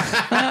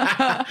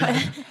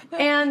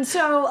 And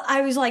so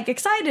I was like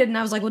excited, and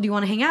I was like, well, do you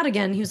want to hang out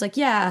again? He was like,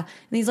 yeah. And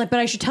he's like, but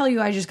I should tell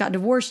you, I just got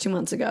divorced 2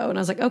 months ago. And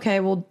I was like, okay,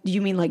 well, do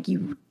you mean like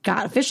you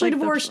got officially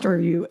divorced or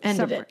you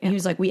ended it? And he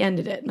was like, we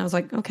ended it. And I was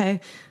like, okay.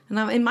 And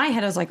in my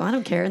head, I was like, well, I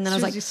don't care. And then I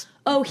was like,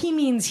 oh, he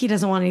means he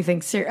doesn't want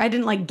anything serious. I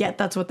didn't like get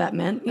that's what that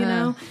meant, you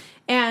know?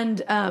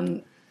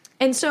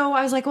 And so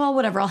I was like, well,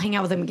 whatever, I'll hang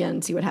out with him again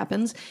and see what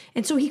happens.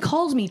 And so he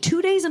calls me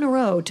 2 days in a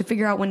row to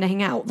figure out when to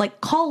hang out.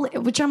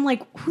 Which I'm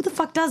like, who the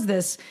fuck does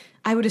this?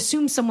 I would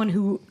assume someone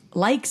who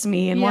likes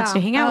me and wants to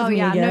hang out with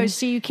me again. No,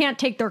 see, you can't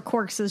take their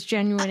quirks as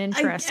genuine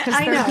interest. Because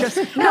I they're know. just...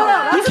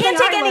 No, you can't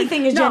take I learned.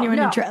 anything as genuine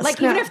interest.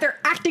 Like, even if they're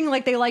acting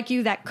like they like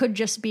you, that could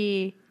just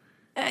be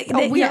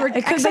weird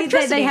because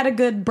they had a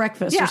good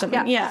breakfast or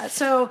something. Yeah.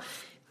 So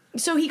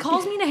he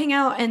calls me to hang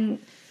out and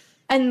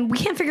we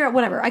can't figure out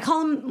whatever. I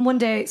call him one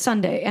day,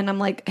 Sunday, and I'm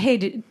like,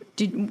 hey,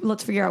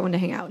 let's figure out when to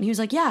hang out. And he was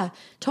like, yeah,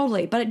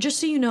 totally. But just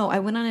so you know, I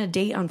went on a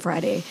date on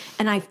Friday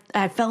and I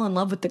fell in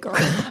love with the girl.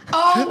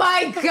 Oh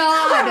my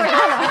God.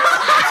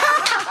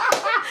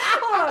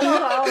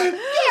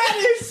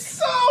 that is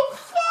so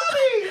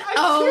funny.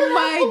 Oh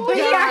my But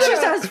he God. actually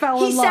says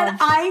fell in He love. said,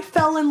 I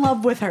fell in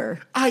love with her.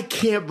 I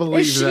can't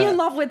believe Is she that. in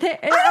love with him?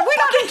 I don't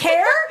fucking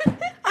care.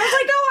 I was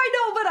like, no, I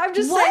know, but I'm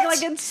just saying,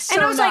 like, it's so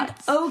and I was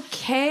nuts. like,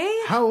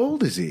 okay. How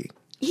old is he?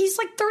 He's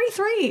like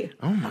 33.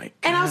 Oh my God.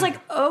 And I was like,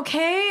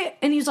 okay.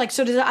 And he was like,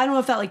 so does that, I don't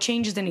know if that like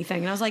changes anything.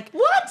 And I was like,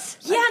 what?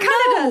 yeah, It kinda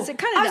no. does. It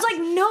kinda I was does.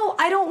 like, no,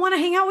 I don't want to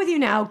hang out with you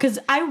now because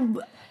I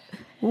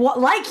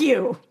like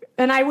you.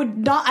 And I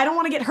don't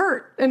want to get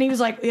hurt. And he was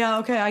like, yeah,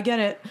 okay, I get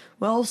it.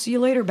 Well, see you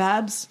later,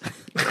 Babs.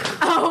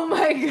 Oh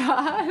my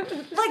God.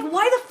 Like,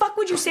 why the fuck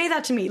would you say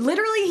that to me?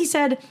 Literally, he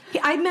said,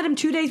 I met him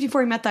 2 days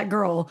before he met that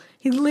girl.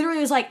 He literally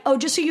was like, oh,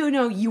 just so you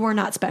know, you are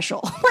not special.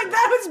 Like,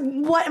 that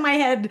was what in my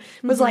head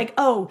was like,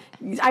 oh,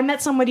 I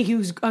met somebody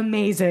who's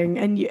amazing.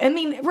 And I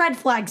mean, red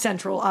flag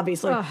central,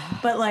 obviously.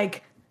 But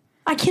like,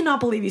 I cannot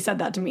believe he said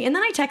that to me. And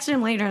then I texted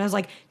him later and I was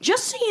like,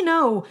 just so you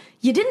know,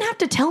 you didn't have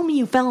to tell me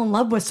you fell in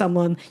love with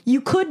someone. You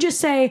could just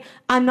say,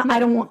 I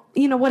don't want,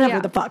 whatever Yeah.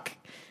 the fuck.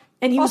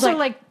 And he Also, was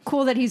like,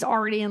 cool that he's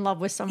already in love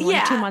with someone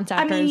 2 months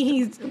after. I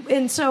mean,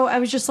 and so I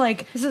was just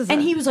like,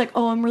 and he was like,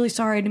 oh, I'm really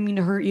sorry. I didn't mean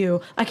to hurt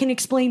you. I can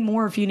explain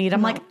more if you need.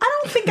 I'm like, I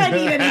don't think I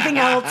need anything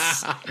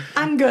else.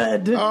 I'm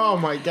good. oh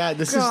my God.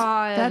 This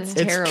God. That's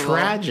it's terrible.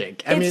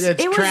 tragic. I mean,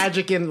 It was-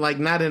 tragic in like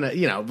not in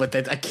a, but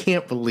I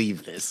can't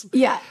believe this.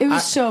 Yeah, it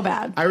was so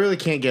bad. I really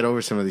can't get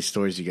over some of these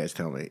stories you guys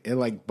tell me. It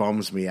like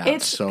bums me out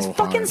It's hard.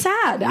 fucking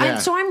sad. Yeah.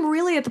 So I'm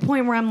really at the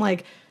point where I'm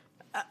like,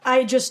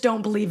 I just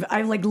don't believe.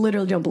 I like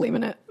literally don't believe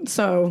in it.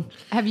 So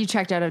Have you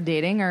checked out of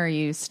dating, or are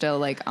you still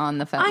like on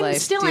the FetLife? I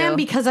still deal? am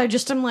because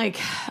I'm like,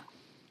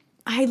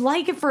 I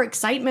like it for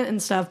excitement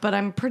and stuff, but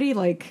I'm pretty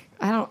like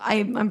I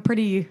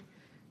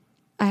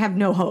have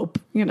no hope,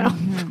 you know.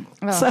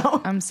 Oh,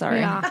 So I'm sorry.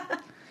 Yeah.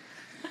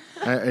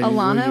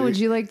 Alana, would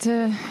you like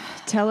to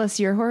tell us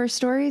your horror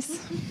stories?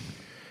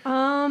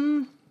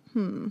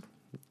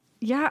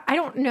 Yeah, I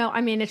don't know.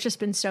 I mean, it's just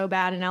been so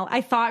bad. And I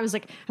thought I was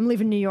like, I'm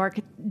leaving New York.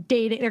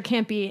 Dating, there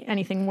can't be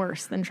anything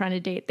worse than trying to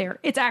date there.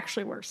 It's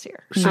actually worse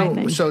here. I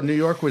think. So New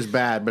York was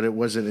bad, but it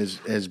wasn't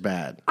as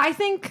bad. I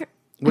think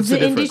What's the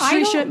difference?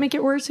 industry shouldn't make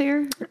it worse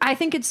here. I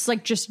think it's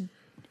like just,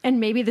 and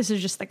maybe this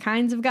is just the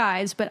kinds of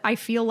guys, but I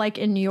feel like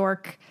in New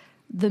York,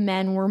 the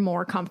men were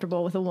more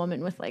comfortable with a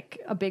woman with like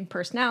a big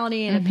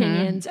personality and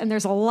opinions. And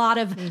there's a lot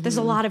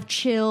of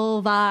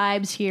chill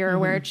vibes here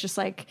where it's just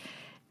like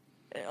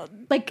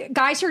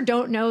guys who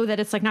don't know that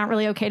it's like not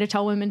really okay to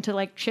tell women to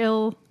like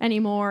chill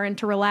anymore and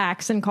to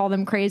relax and call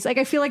them crazy. Like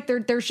I feel like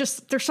there's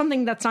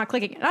something that's not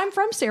clicking. And I'm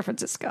from San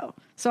Francisco,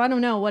 so I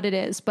don't know what it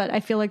is, but I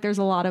feel like there's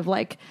a lot of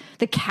like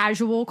the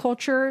casual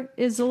culture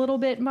is a little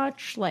bit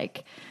much.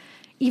 Like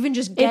even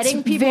just getting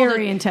It's people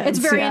very intense, It's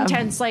very yeah.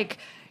 intense. Like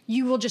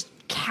you will just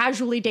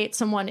casually date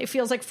someone. It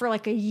feels like for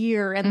like a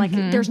year and like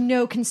there's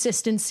no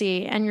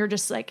consistency and you're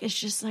just like, it's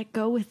just like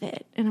go with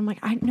it. And I'm like,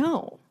 I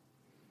know.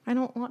 I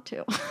don't want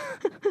to.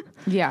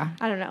 Yeah.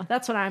 I don't know.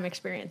 That's what I'm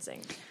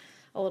experiencing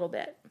a little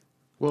bit.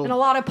 Well, And a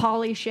lot of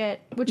poly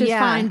shit, which is Yeah.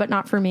 fine, but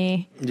not for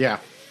me. yeah.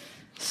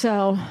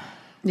 So,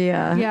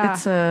 Yeah,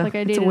 it's I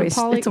dated a waste.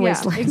 poly. It's a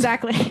wasteland. Yeah,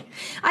 exactly.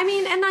 I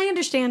mean, and I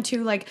understand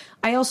too. Like,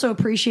 I also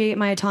appreciate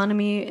my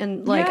autonomy,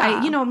 and like,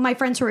 Yeah. my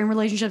friends who are in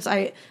relationships,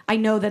 I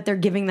know that they're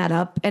giving that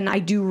up, and I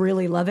do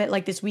really love it.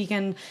 Like this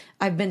weekend,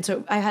 I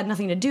had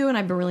nothing to do, and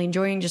I've been really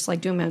enjoying just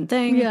like doing my own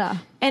thing. Yeah.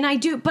 And I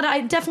do, but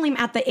I definitely am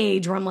at the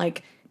age where I'm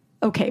like,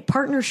 okay,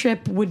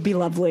 partnership would be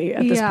lovely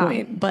at this Yeah.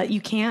 point, but you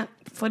can't.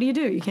 What do?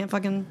 You can't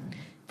fucking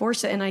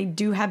force it. And I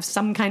do have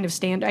some kind of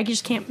standard. I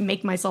just can't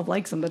make myself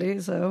like somebody.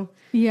 So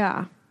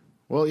Yeah.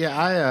 Well,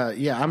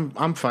 yeah,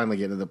 I'm finally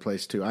getting to the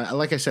place too.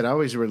 Like I said, I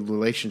always were in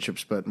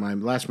relationships, but my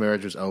last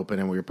marriage was open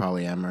and we were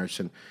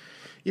polyamorous. And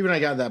even I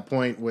got to that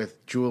point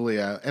with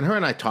Julia, and her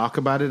and I talk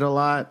about it a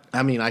lot.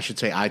 I mean, I should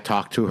say I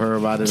talk to her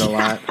about it a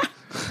lot,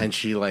 and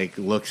she like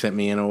looks at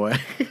me in a way.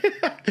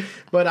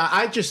 But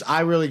I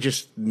really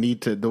just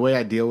need to. The way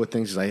I deal with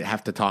things is I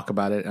have to talk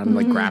about it. I'm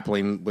like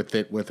grappling with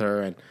it with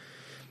her, and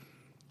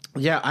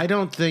yeah, I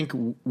don't think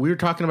we were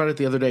talking about it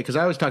the other day because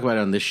I always talk about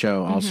it on this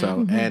show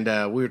also,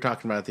 and we were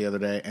talking about it the other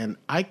day, and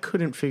I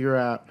couldn't figure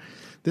out.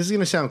 This is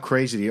going to sound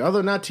crazy to you,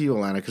 although not to you,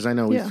 Alana, because I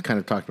know we've kind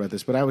of talked about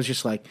this, but I was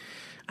just like,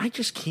 I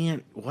just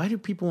can't. Why do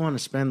people want to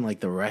spend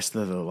like the rest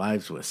of their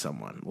lives with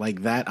someone?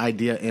 Like that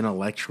idea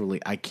intellectually,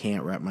 I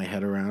can't wrap my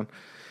head around.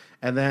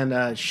 And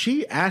then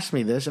she asked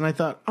me this, and I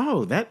thought,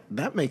 oh,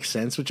 that makes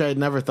sense, which I had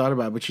never thought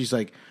about. But she's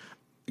like,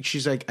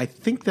 I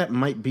think that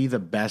might be the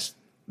best.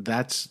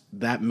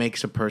 That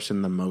makes a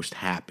person the most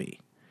happy.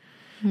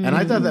 And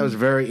I thought that was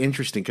very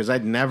interesting because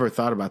I'd never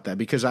thought about that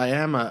because I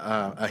am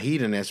a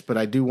hedonist, but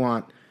I do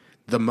want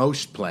the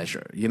most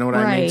pleasure. You know what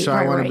I mean? So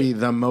I want to be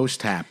the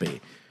most happy.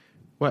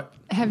 What?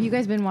 Have you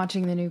guys been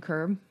watching the new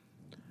Curb?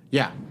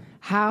 Yeah.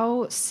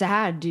 How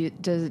sad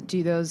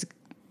do those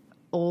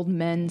old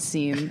men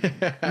seem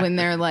when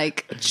they're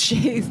like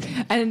chased?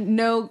 And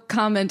no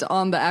comment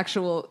on the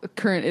actual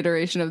current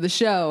iteration of the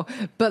show,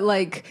 but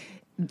like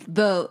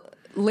the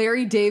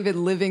Larry David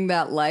living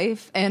that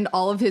life and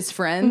all of his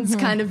friends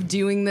kind of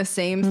doing the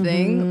same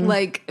thing,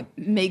 like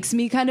makes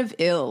me kind of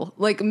ill.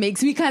 Like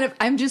makes me kind of,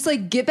 I'm just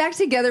like, get back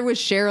together with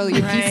Cheryl,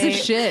 you piece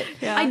of shit.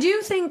 yeah. I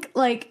do think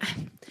like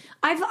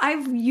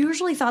I've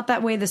usually thought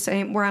that way the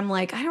same, where I'm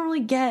like, I don't really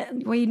get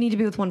why you need to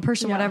be with one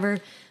person, whatever.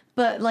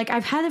 But like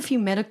I've had a few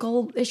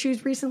medical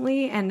issues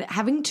recently, and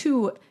having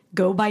to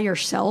go by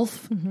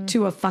yourself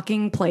to a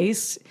fucking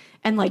place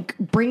and like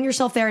bring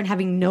yourself there and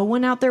having no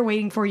one out there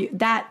waiting for you.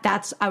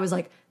 That's I was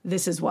like,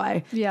 this is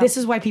why. Yeah. This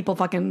is why people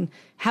fucking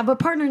have a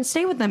partner and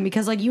stay with them,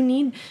 because like you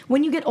need,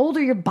 when you get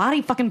older, your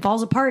body fucking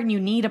falls apart and you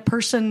need a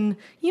person,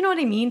 you know what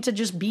I mean, to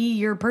just be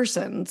your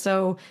person.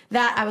 So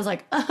that I was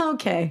like, oh,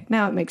 okay,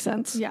 now it makes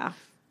sense. Yeah.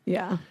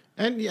 Yeah.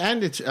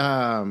 And it's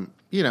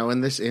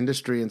in this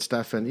industry and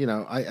stuff, and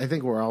I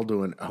think we're all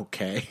doing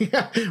okay.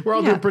 We're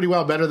all doing pretty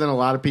well, better than a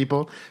lot of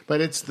people. But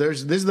this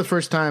is the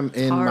first time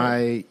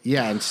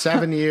in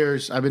 7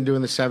 years. I've been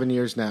doing this 7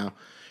 years now,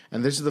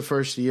 and this is the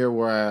first year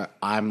where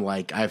I'm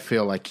like, I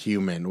feel like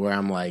human. Where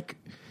I'm like,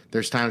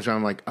 there's times where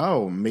I'm like,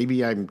 oh,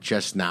 maybe I'm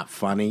just not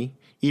funny,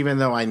 even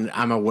though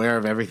I'm aware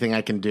of everything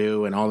I can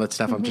do and all that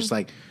stuff. I'm just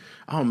like,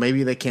 oh,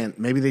 maybe they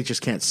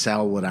just can't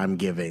sell what I'm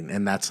giving,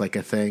 and that's like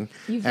a thing.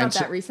 You felt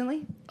that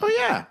recently? Oh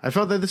yeah, I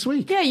felt that this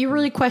week. Yeah, you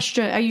really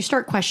you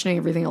start questioning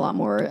everything a lot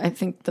more, I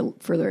think, the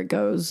further it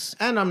goes.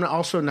 And I'm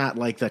also not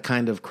like the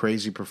kind of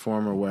crazy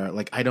performer where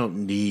like I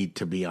don't need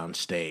to be on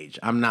stage.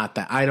 I'm not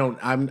that. I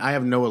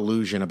have no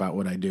illusion about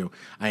what I do.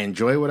 I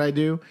enjoy what I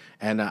do,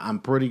 and I'm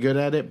pretty good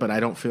at it. But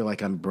I don't feel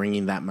like I'm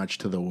bringing that much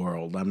to the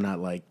world. I'm not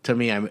like, to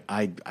me,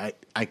 I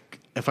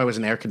if I was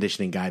an air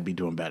conditioning guy, I'd be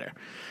doing better.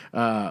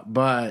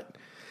 But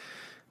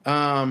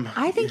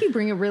I think you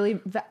bring a really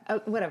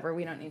whatever.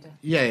 We don't need to.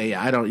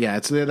 Yeah. I don't. Yeah,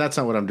 that's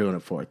not what I'm doing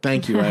it for.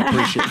 Thank you.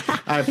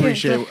 I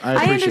appreciate.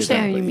 I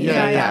understand that, what you mean.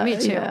 Yeah, me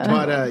too.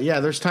 But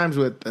there's times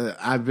with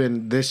I've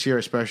been this year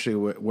especially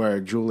where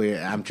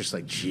Julia, I'm just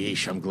like,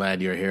 geesh, I'm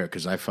glad you're here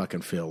because I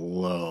fucking feel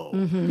low.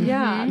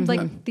 Yeah,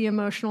 like the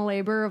emotional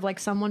labor of like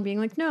someone being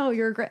like, "No,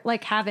 you're great,"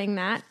 like having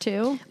that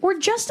too, or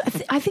just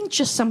I think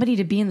just somebody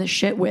to be in the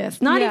shit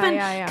with. Not even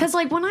because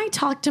like when I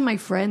talk to my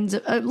friends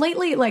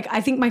lately, like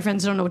I think my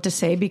friends don't know what to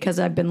say because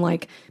I've been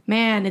like,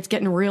 man, it's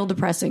getting real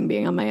depressing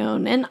being on my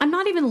own, and I'm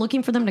not even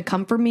looking for them to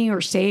comfort me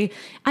or say.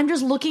 I'm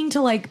just looking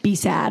to like be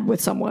sad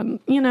with someone,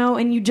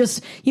 and you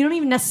don't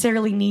even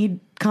necessarily need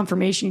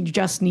confirmation. You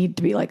just need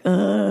to be like,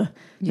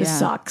 this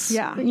sucks.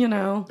 Yeah.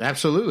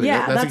 Absolutely.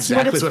 Yeah, that's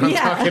exactly what I'm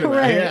talking about.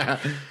 Right.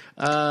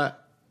 Yeah.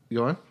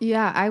 You on?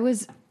 Yeah, I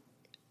was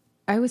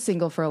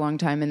single for a long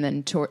time and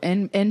then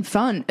and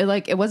fun.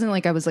 Like it wasn't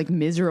like I was like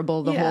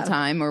miserable the whole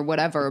time or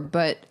whatever,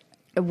 but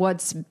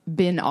what's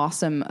been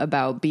awesome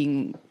about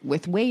being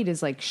with Wade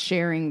is like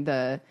sharing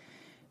the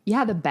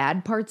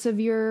bad parts of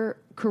your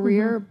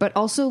career, but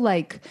also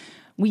like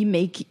we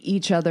make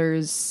each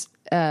other's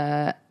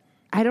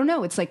I don't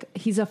know, it's like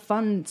he's a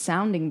fun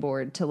sounding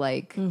board to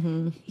like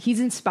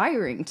he's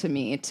inspiring to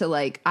me to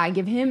like I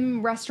give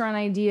him restaurant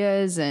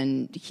ideas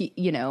and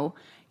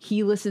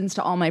he listens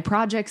to all my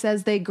projects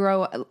as they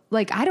grow.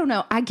 Like I don't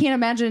know, I can't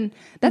imagine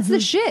that's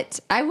the shit.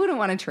 I wouldn't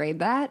want to trade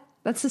that.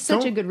 That's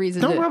such a good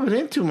reason. Don't rub it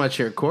in too much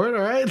here, Court. All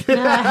right. No,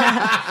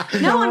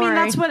 I mean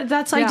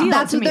that's ideal.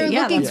 That's to what me. they're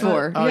looking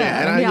for. Oh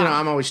yeah, and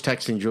I'm always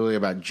texting Julie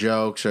about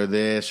jokes or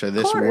this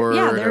word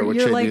or what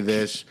should do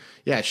this.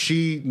 Yeah,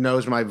 she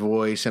knows my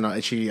voice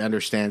and she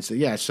understands that.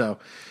 Yeah, so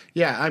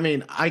yeah, I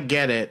mean, I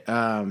get it.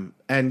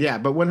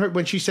 But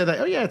when she said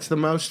that,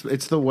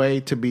 it's the way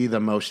to be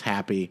the most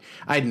happy.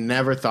 I'd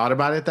never thought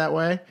about it that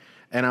way.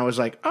 And I was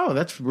like, oh,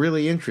 that's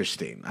really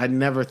interesting. I'd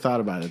never thought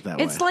about it that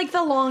way. It's like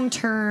the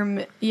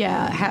long-term,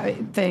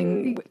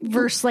 thing.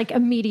 Versus like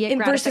immediate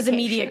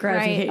gratification.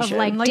 Right? Of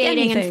like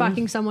dating and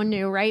fucking someone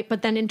new, right?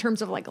 But then in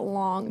terms of like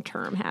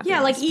long-term happiness.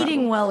 Yeah, like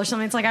eating well or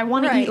something. It's like I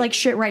want to eat like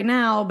shit right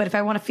now, but if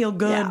I want to feel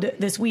good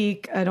this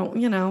week, I don't,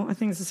 I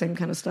think it's the same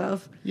kind of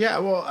stuff. Yeah,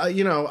 well,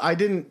 I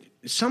didn't...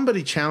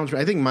 Somebody challenged me.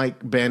 I think Mike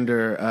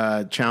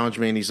Bender challenged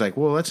me, and he's like,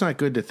 well, that's not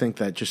good to think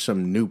that just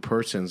some new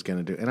person's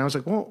going to do. And I was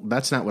like, well,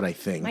 that's not what I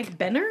think. Mike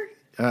Bender?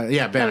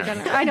 Yeah, Bender.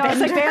 I know. I was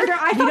like, Bender.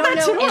 I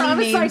don't know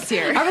any names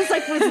here. I was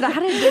like, was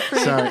that a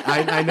different? Sorry,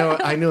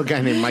 I knew a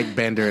guy named Mike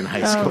Bender in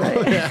high school.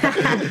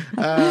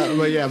 Oh, right.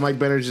 But yeah, Mike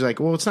Bender's just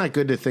like, well, it's not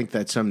good to think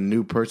that some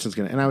new person's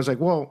gonna. And I was like,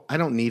 well, I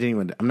don't need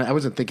anyone. I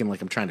wasn't thinking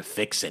like I'm trying to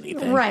fix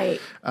anything,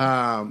 right?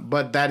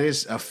 But that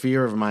is a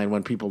fear of mine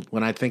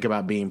when I think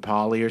about being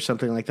poly or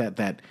something like that.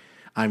 That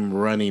I'm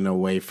running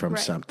away from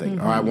something,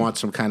 or I want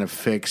some kind of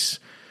fix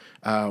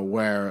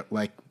where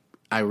like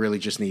I really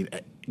just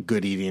need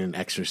good eating and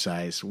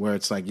exercise, where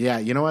it's like, yeah,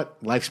 you know what?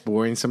 Life's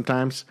boring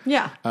sometimes.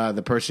 Yeah.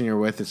 The person you're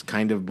with is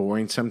kind of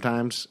boring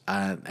sometimes,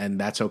 and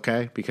that's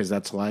okay because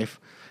that's life.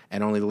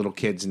 And only little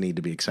kids need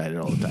to be excited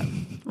all the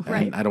time.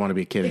 Right. And I don't want to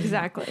be a kid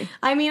Exactly. anymore.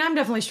 I mean, I'm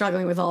definitely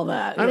struggling with all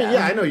that. I mean,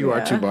 I know you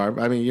are too, Barb.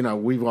 I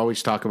mean, we've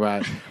always talked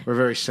about, we're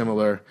very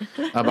similar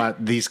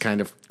about these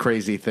kind of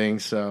crazy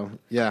things. So,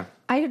 yeah.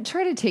 I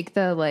try to take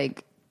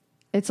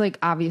it's like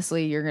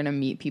obviously you're going to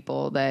meet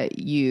people that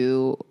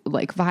you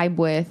like vibe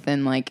with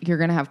and like you're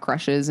going to have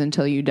crushes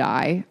until you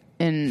die.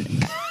 And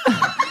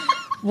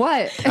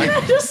what?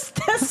 Just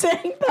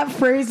saying that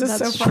phrase is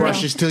so funny.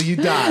 Crushes till you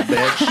die,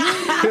 bitch.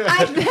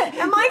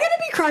 Am I going to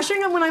be crushing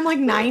them when I'm like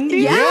 90?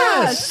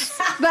 Yes.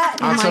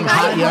 On some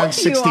hot young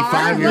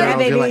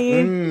 65-year-old, you're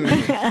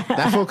like,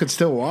 that fool could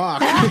still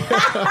walk.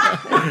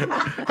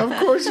 Of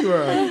course you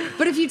are.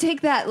 But if you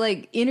take that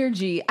like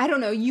energy, I don't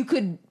know, you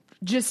could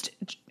just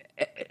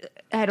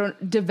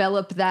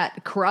develop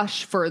that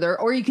crush further,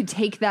 or you could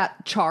take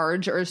that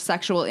charge or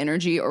sexual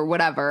energy or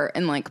whatever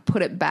and like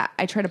put it back.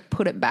 I try to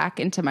put it back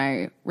into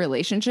my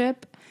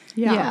relationship.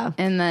 Yeah.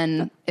 And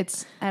then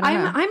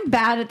I'm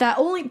bad at that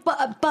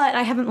but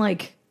I haven't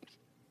like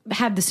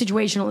had the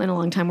situational in a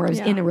long time where I was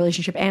in a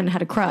relationship and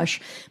had a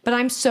crush, but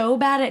I'm so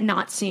bad at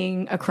not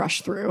seeing a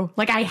crush through.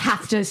 Like I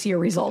have to see a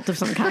result of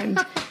some kind.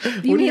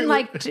 You mean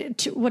like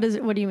what is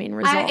it? What do you mean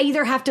result? I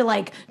either have to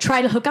like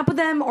try to hook up with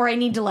them, or I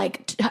need to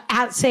like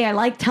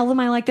tell them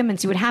I like them and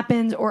see what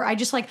happens, or I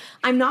just like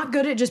I'm not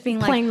good at just being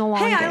playing the long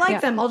hey, game. I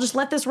like them. I'll just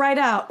let this ride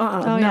out.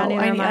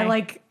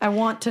 I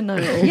want to know.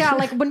 Yeah,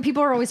 like when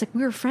people are always like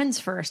we were friends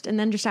first, and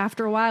then just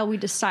after a while we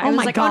decide. Oh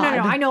my God.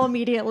 Oh no, I know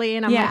immediately,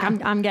 and I'm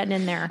like I'm getting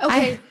in there.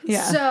 Okay.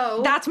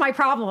 So that's my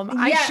problem.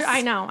 Yes.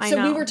 I know.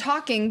 So we were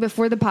talking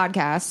before the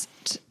podcast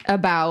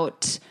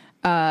about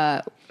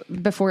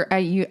before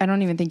I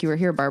don't even think you were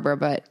here, Barbara,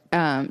 but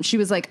she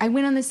was like, I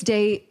went on this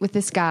date with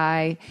this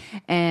guy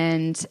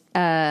and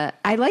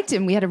I liked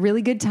him. We had a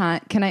really good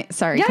time. Can I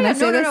say this?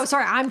 No.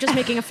 Sorry, I'm just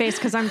making a face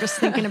because I'm just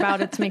thinking about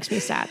it. It makes me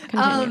sad.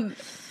 Continue.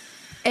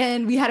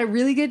 And we had a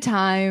really good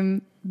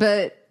time,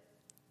 but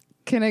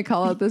Can I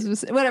call out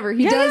this? Whatever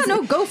he Yeah, does. yeah,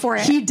 no, go for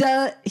it.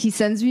 He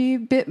sends me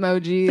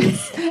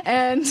Bitmojis,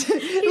 and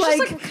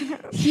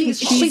he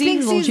cheesy,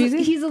 thinks a little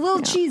cheesy? he's a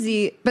little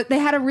cheesy. But they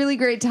had a really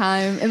great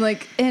time,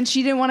 and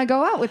she didn't want to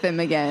go out with him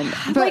again.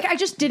 But Like, I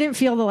just didn't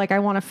feel the like I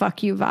want to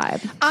fuck you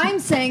vibe. I'm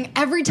saying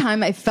every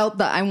time I felt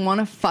the I want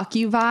to fuck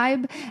you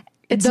vibe,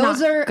 It's those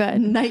not are good.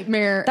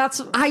 nightmare.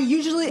 That's I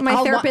usually My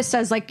I'll therapist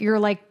says like you're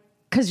like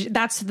because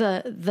that's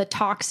the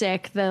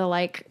toxic the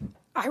like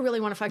I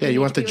really want to fuck Yeah, you need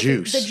want to the be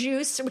with juice. the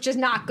juice, which is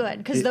not good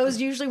because those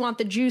usually want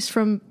the juice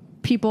from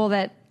people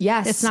that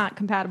Yes. it's not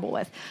compatible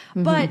with.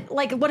 But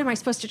like, what am I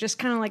supposed to just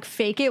kind of like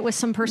fake it with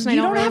some person? You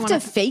I don't really have wanna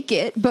to fake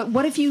it, but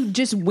what if you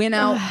just went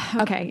out?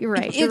 Okay, you're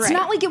right. It's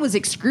not like it was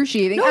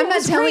excruciating. No, I'm it not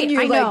was telling great.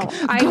 you I like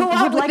know. I go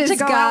out would with like this to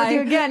go guy out with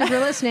you again if you're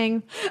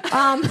listening.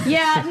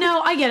 Yeah,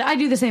 no, I get it. I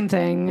do the same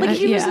thing. Like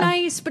he was Yeah.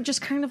 nice, but just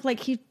kind of like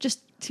he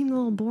just seemed a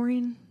little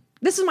boring.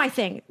 This is my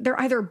thing. They're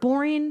either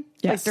boring, like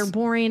Yes. they're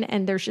boring,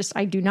 and there's just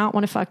I do not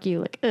want to fuck you,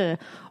 like,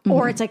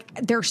 or it's like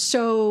they're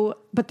so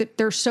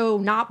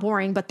not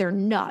boring, but they're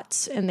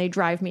nuts and they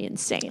drive me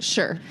insane.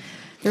 Sure.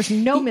 There's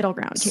no middle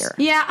ground here.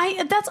 Yeah,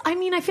 I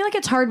mean, I feel like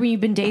it's hard when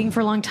you've been dating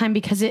for a long time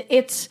because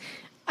it's.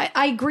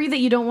 I agree that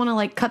you don't want to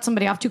like cut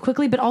somebody off too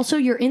quickly, but also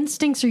your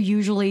instincts are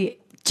usually.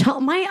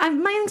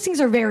 My instincts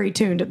are very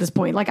tuned at this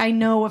point. Like I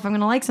know if I'm going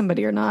to like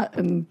somebody or not.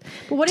 And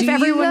But what Do if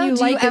everyone you though?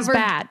 Do like is ever-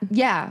 bad?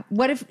 Yeah.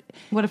 What if?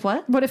 what if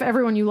what? What if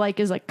everyone you like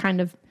is like kind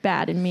of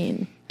bad and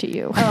mean to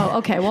you? Oh,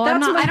 okay. Well,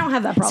 I'm not. what- I don't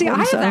have that problem. See, I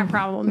have so- that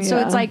problem. So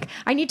yeah. it's like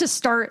I need to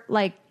start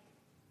like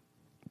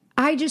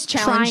I just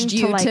challenged Trying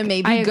you to, like- to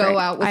maybe I go agree.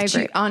 out I with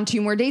agree. on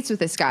 2 more dates with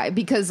this guy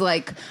because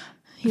like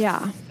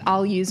yeah.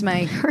 I'll use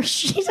my.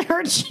 She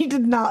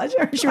did not. She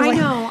was I like,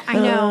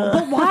 know,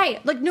 but why?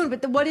 Like, no,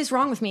 but what is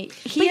wrong with me?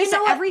 He But you is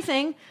know what?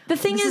 everything. The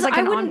thing This is, like I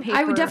an would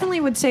on-paper- definitely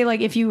would say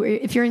like if your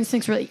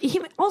instincts really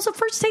also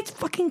first dates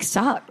fucking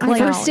suck. I Like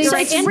know. first dates, You're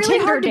right. it's And really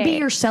Tinder hard to be date.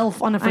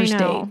 yourself on a first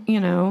know. date. You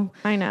know,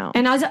 I know.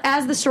 And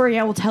as the story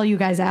I will tell you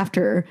guys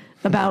after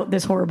about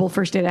this horrible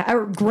first date,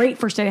 or great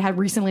first date I had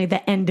recently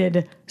that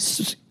ended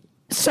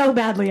so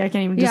badly I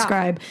can't even Yeah.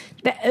 describe.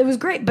 It was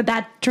great, but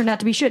that turned out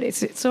to be shit.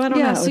 So I don't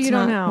know. So It's you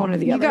don't not know. one or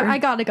the You other. got, I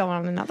got to go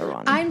on another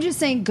one. I'm just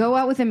saying, go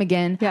out with him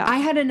again. Yeah. I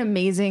had an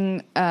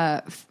amazing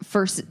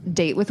first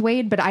date with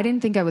Wade, but I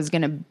didn't think I was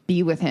going to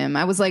be with him.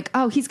 I was like,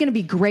 oh, he's going to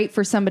be great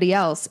for somebody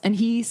else. And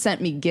he sent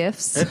me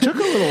gifts. It took a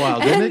little while,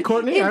 didn't it, And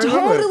Courtney? I It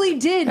remember. totally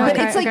did. But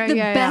Okay, it's like okay, the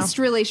yeah, best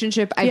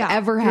relationship I've Yeah,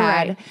 ever you're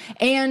had. right.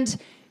 And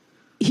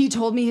he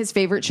told me his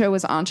favorite show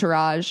was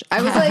Entourage.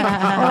 I was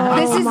like,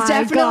 this is my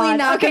definitely God.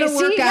 not okay, going to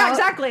work see, out. Yeah,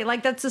 exactly.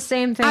 Like that's the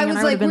same thing. I and was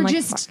would've like, been we're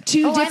just fuck.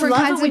 two different I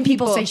love kinds it when of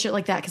people. say shit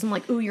like that because I'm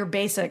like, ooh, you're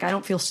basic. I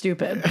don't feel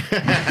stupid. But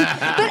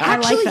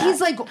actually, that. he's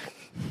like,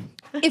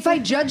 if I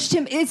judged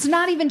him, it's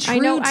not even true I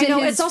know. to I know.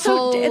 his It's also.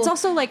 full- It's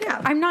also like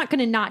I'm not going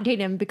to not date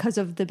him because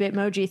of the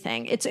Bitmoji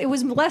thing. It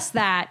was less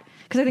that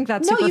because I think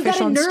that's No, you got a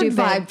superficial and nerd stupid.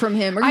 vibe from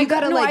him, or you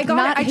gotta, no, like, I got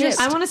not it. I hit. just.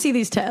 I want to see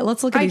these texts.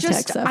 Let's look at these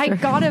texts after. I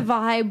got a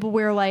vibe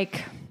where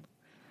like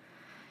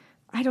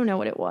I don't know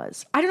what it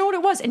was.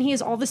 And he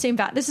has all the same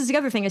This is the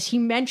other thing is he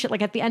mentioned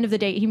like at the end of the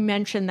date he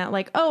mentioned that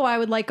like, oh, I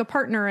would like a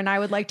partner and I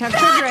would like to have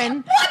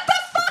children. What the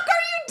fuck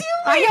are you doing?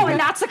 I know, and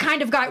that's the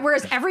kind of guy.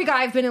 Whereas every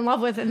guy I've been in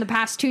love with in the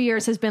past 2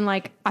 years has been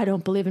like, I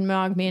don't believe in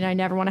monogamy and I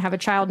never want to have a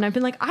child. And I've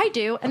been like, I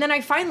do. And then I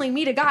finally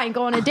meet a guy and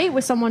go on a date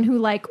with someone who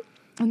like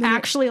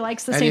actually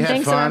likes the And same you had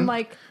thing. fun, So I'm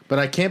like, but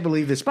I can't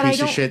believe this But I piece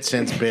of don't- shit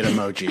sends bit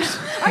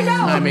emojis. I know.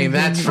 I mean,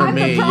 that's for I'm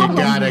the me. You problem.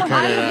 gotta cut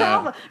I'm it the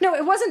out. problem. No,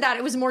 it wasn't that.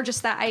 It was more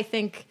just that I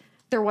think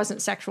there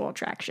wasn't sexual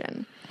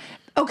attraction.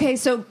 Okay,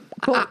 so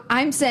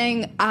I'm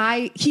saying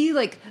he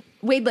like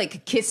Wade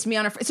like kissed me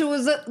on her face. So it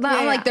was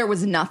not Yeah. like there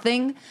was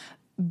nothing,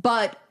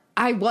 but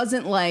I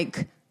wasn't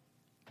like,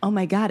 oh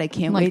my God, I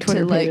can't Like wait Twitter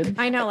to like. period.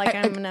 I know, like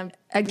I'm gonna.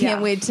 I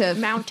can't wait to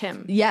mount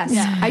him. Yes,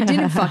 I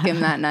didn't fuck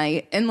him that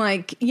night, and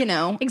like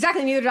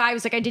Exactly. Neither did I. I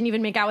was like, I didn't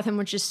even make out with him,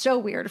 which is so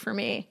weird for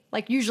me.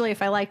 Like usually,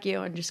 if I like you,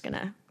 I'm just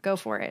gonna go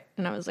for it.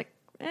 And I was like,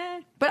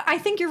 eh. But I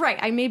think you're right.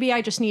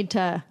 I just need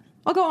to.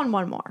 I'll go on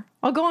one more.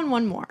 go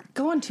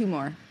on 2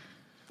 more.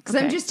 Because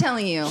I'm Okay. just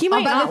telling you, He might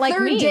about not the like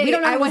third me. date, We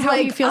don't know I was how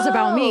he like, feels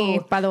about me.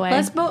 oh. By the way,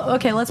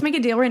 Let's make a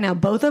deal right now.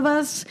 Both of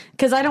us,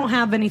 because I don't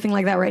have anything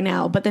like that right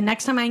now. But the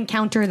next time I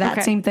encounter that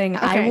Okay. same thing,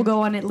 I Okay. will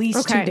go on at least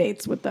Okay. 2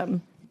 dates with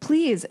them.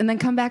 Please, and then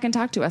come back and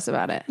talk to us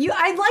about it.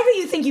 I like that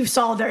you think you've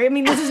solved it. I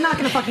mean, this is not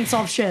going to fucking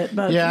solve shit.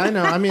 But Yeah, I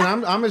know. I mean,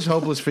 I'm as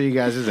hopeless for you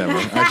guys as ever.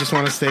 I just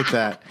want to state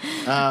that.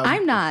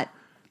 I'm not.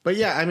 But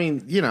yeah, I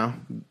mean,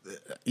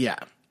 yeah.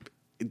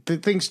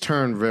 Things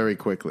turn very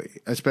quickly,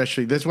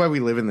 especially that's why we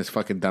live in this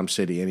fucking dumb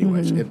city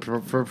anyways.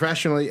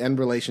 Professionally and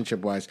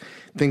relationship wise,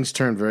 things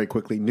turn very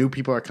quickly. New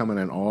people are coming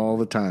in all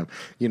the time.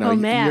 oh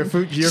man,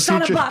 your just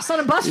on a future. bus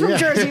from Yeah.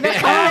 Jersey. They're Oh,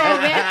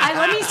 coming in. man.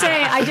 Let me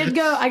say,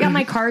 I got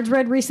my cards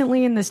read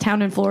recently in this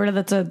town in Florida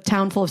that's a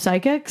town full of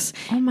psychics.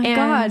 Oh my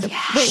And God.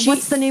 Wait,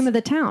 what's the name of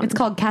the town? It's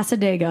called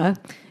Casadega.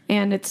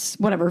 And it's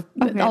whatever.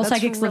 Okay, All that's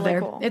psychics live really there.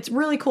 cool. It's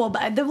really cool.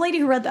 But the lady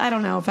who read, I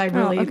don't know if I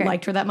really okay.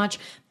 liked her that much.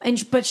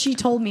 But she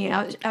told me,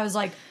 I was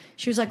like,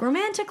 She was like,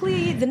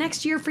 romantically, the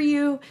next year for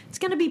you, it's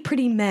going to be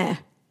pretty meh.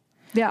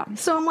 Yeah.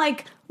 So I'm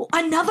like,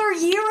 another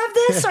year of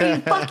this? Are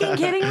you fucking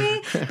kidding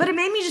me? But it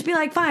made me just be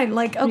like, fine.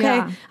 Like, okay,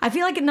 Yeah. I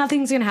feel like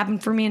nothing's going to happen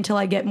for me until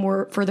I get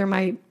further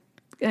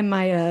in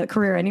my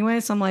career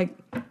anyway. So I'm like,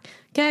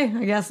 okay,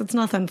 I guess it's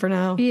nothing for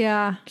now.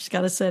 Yeah. Just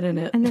got to sit in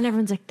it. And then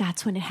everyone's like,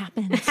 that's when it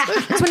happens.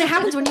 That's when it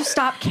happens, when you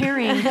stop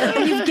caring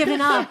and you've given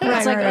up.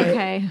 It's like, right.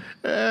 okay.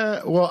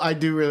 Well, I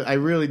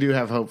really do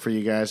have hope for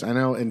you guys. I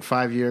know in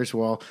 5 years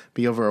we'll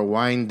be over a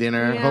wine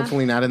dinner. Yeah.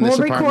 Hopefully not in We'll this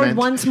record apartment.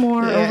 once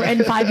more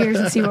in 5 years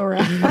and see where we're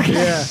at.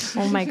 Yeah.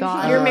 Oh my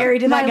God. You're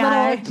married to that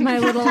guy. My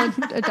little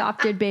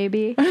adopted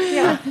baby.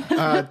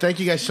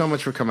 Thank you guys so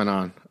much for coming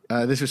on.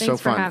 This was so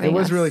Thanks for fun. It having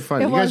was us. really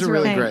fun. It You guys was are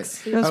really really- great.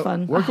 Thanks. It was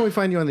fun. Where can we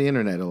find you on the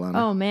internet, Alana?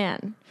 Oh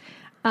man.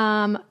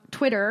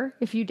 Twitter,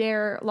 if you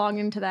dare log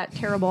into that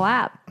terrible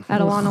app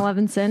at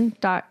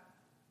alanaLevinson.com.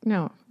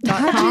 Well,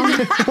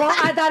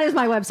 that is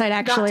my website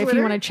actually. If you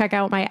Twitter? want to check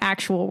out my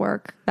actual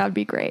work, that would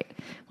be great.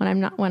 When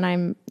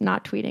I'm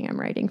not tweeting, I'm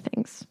writing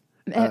things.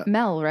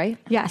 Mel, right?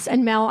 Yes,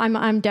 and Mel,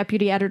 I'm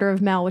deputy editor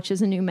of Mel, which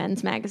is a new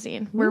men's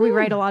magazine where we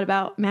write a lot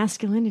about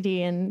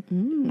masculinity and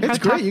It's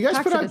great. You guys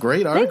put out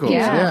great articles.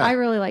 Yeah, I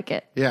really like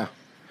it. Yeah.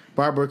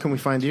 Barb, where can we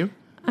find you?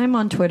 I'm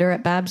on Twitter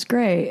at Babs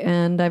Gray,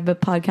 and I have a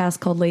podcast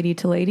called Lady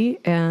to Lady,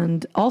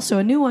 and also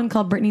a new one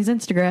called Britney's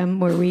Instagram,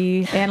 where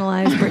we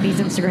analyze Britney's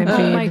Instagram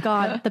feed. Oh my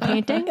God, the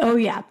painting. Oh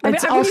yeah, I mean,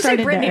 it's when all you say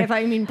started Britney, there. if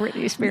I mean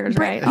Britney Spears,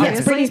 right? Yes,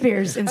 Obviously. Britney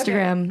Spears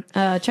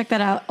Instagram. Check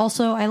that out.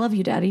 Also, I love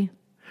you, Daddy.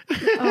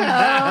 Oh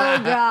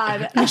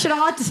God. I should have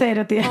had to say it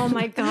at the end. Oh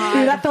my God.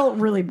 Dude, that felt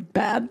really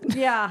bad.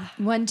 Yeah.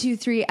 1, 2,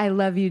 3. I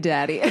love you,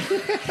 Daddy.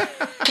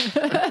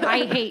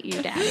 I hate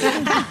you,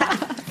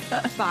 Dad.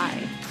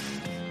 Bye.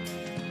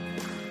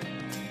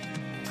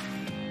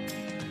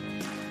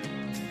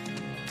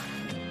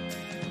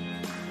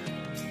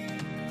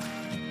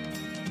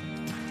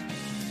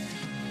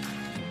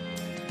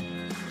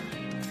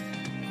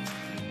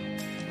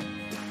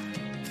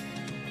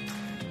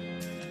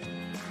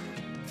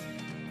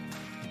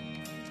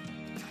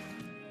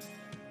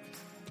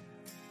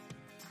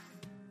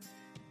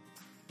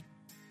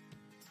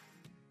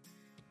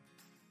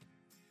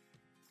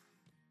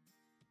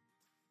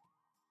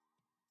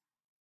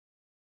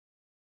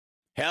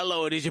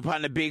 Hello, it is your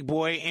partner, Big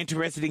Boy,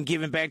 interested in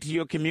giving back to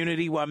your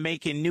community while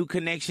making new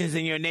connections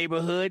in your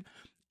neighborhood.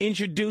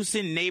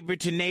 Introducing Neighbor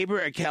to Neighbor,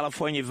 a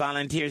California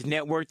volunteers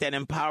network that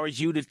empowers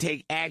you to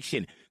take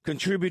action,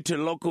 contribute to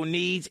local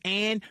needs,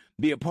 and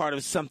be a part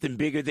of something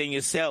bigger than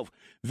yourself.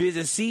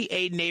 Visit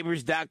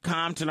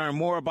CANeighbors.com to learn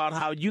more about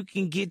how you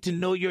can get to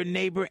know your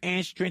neighbor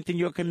and strengthen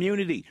your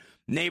community.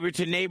 Neighbor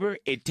to Neighbor,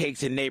 it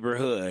takes a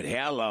neighborhood.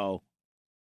 Hello.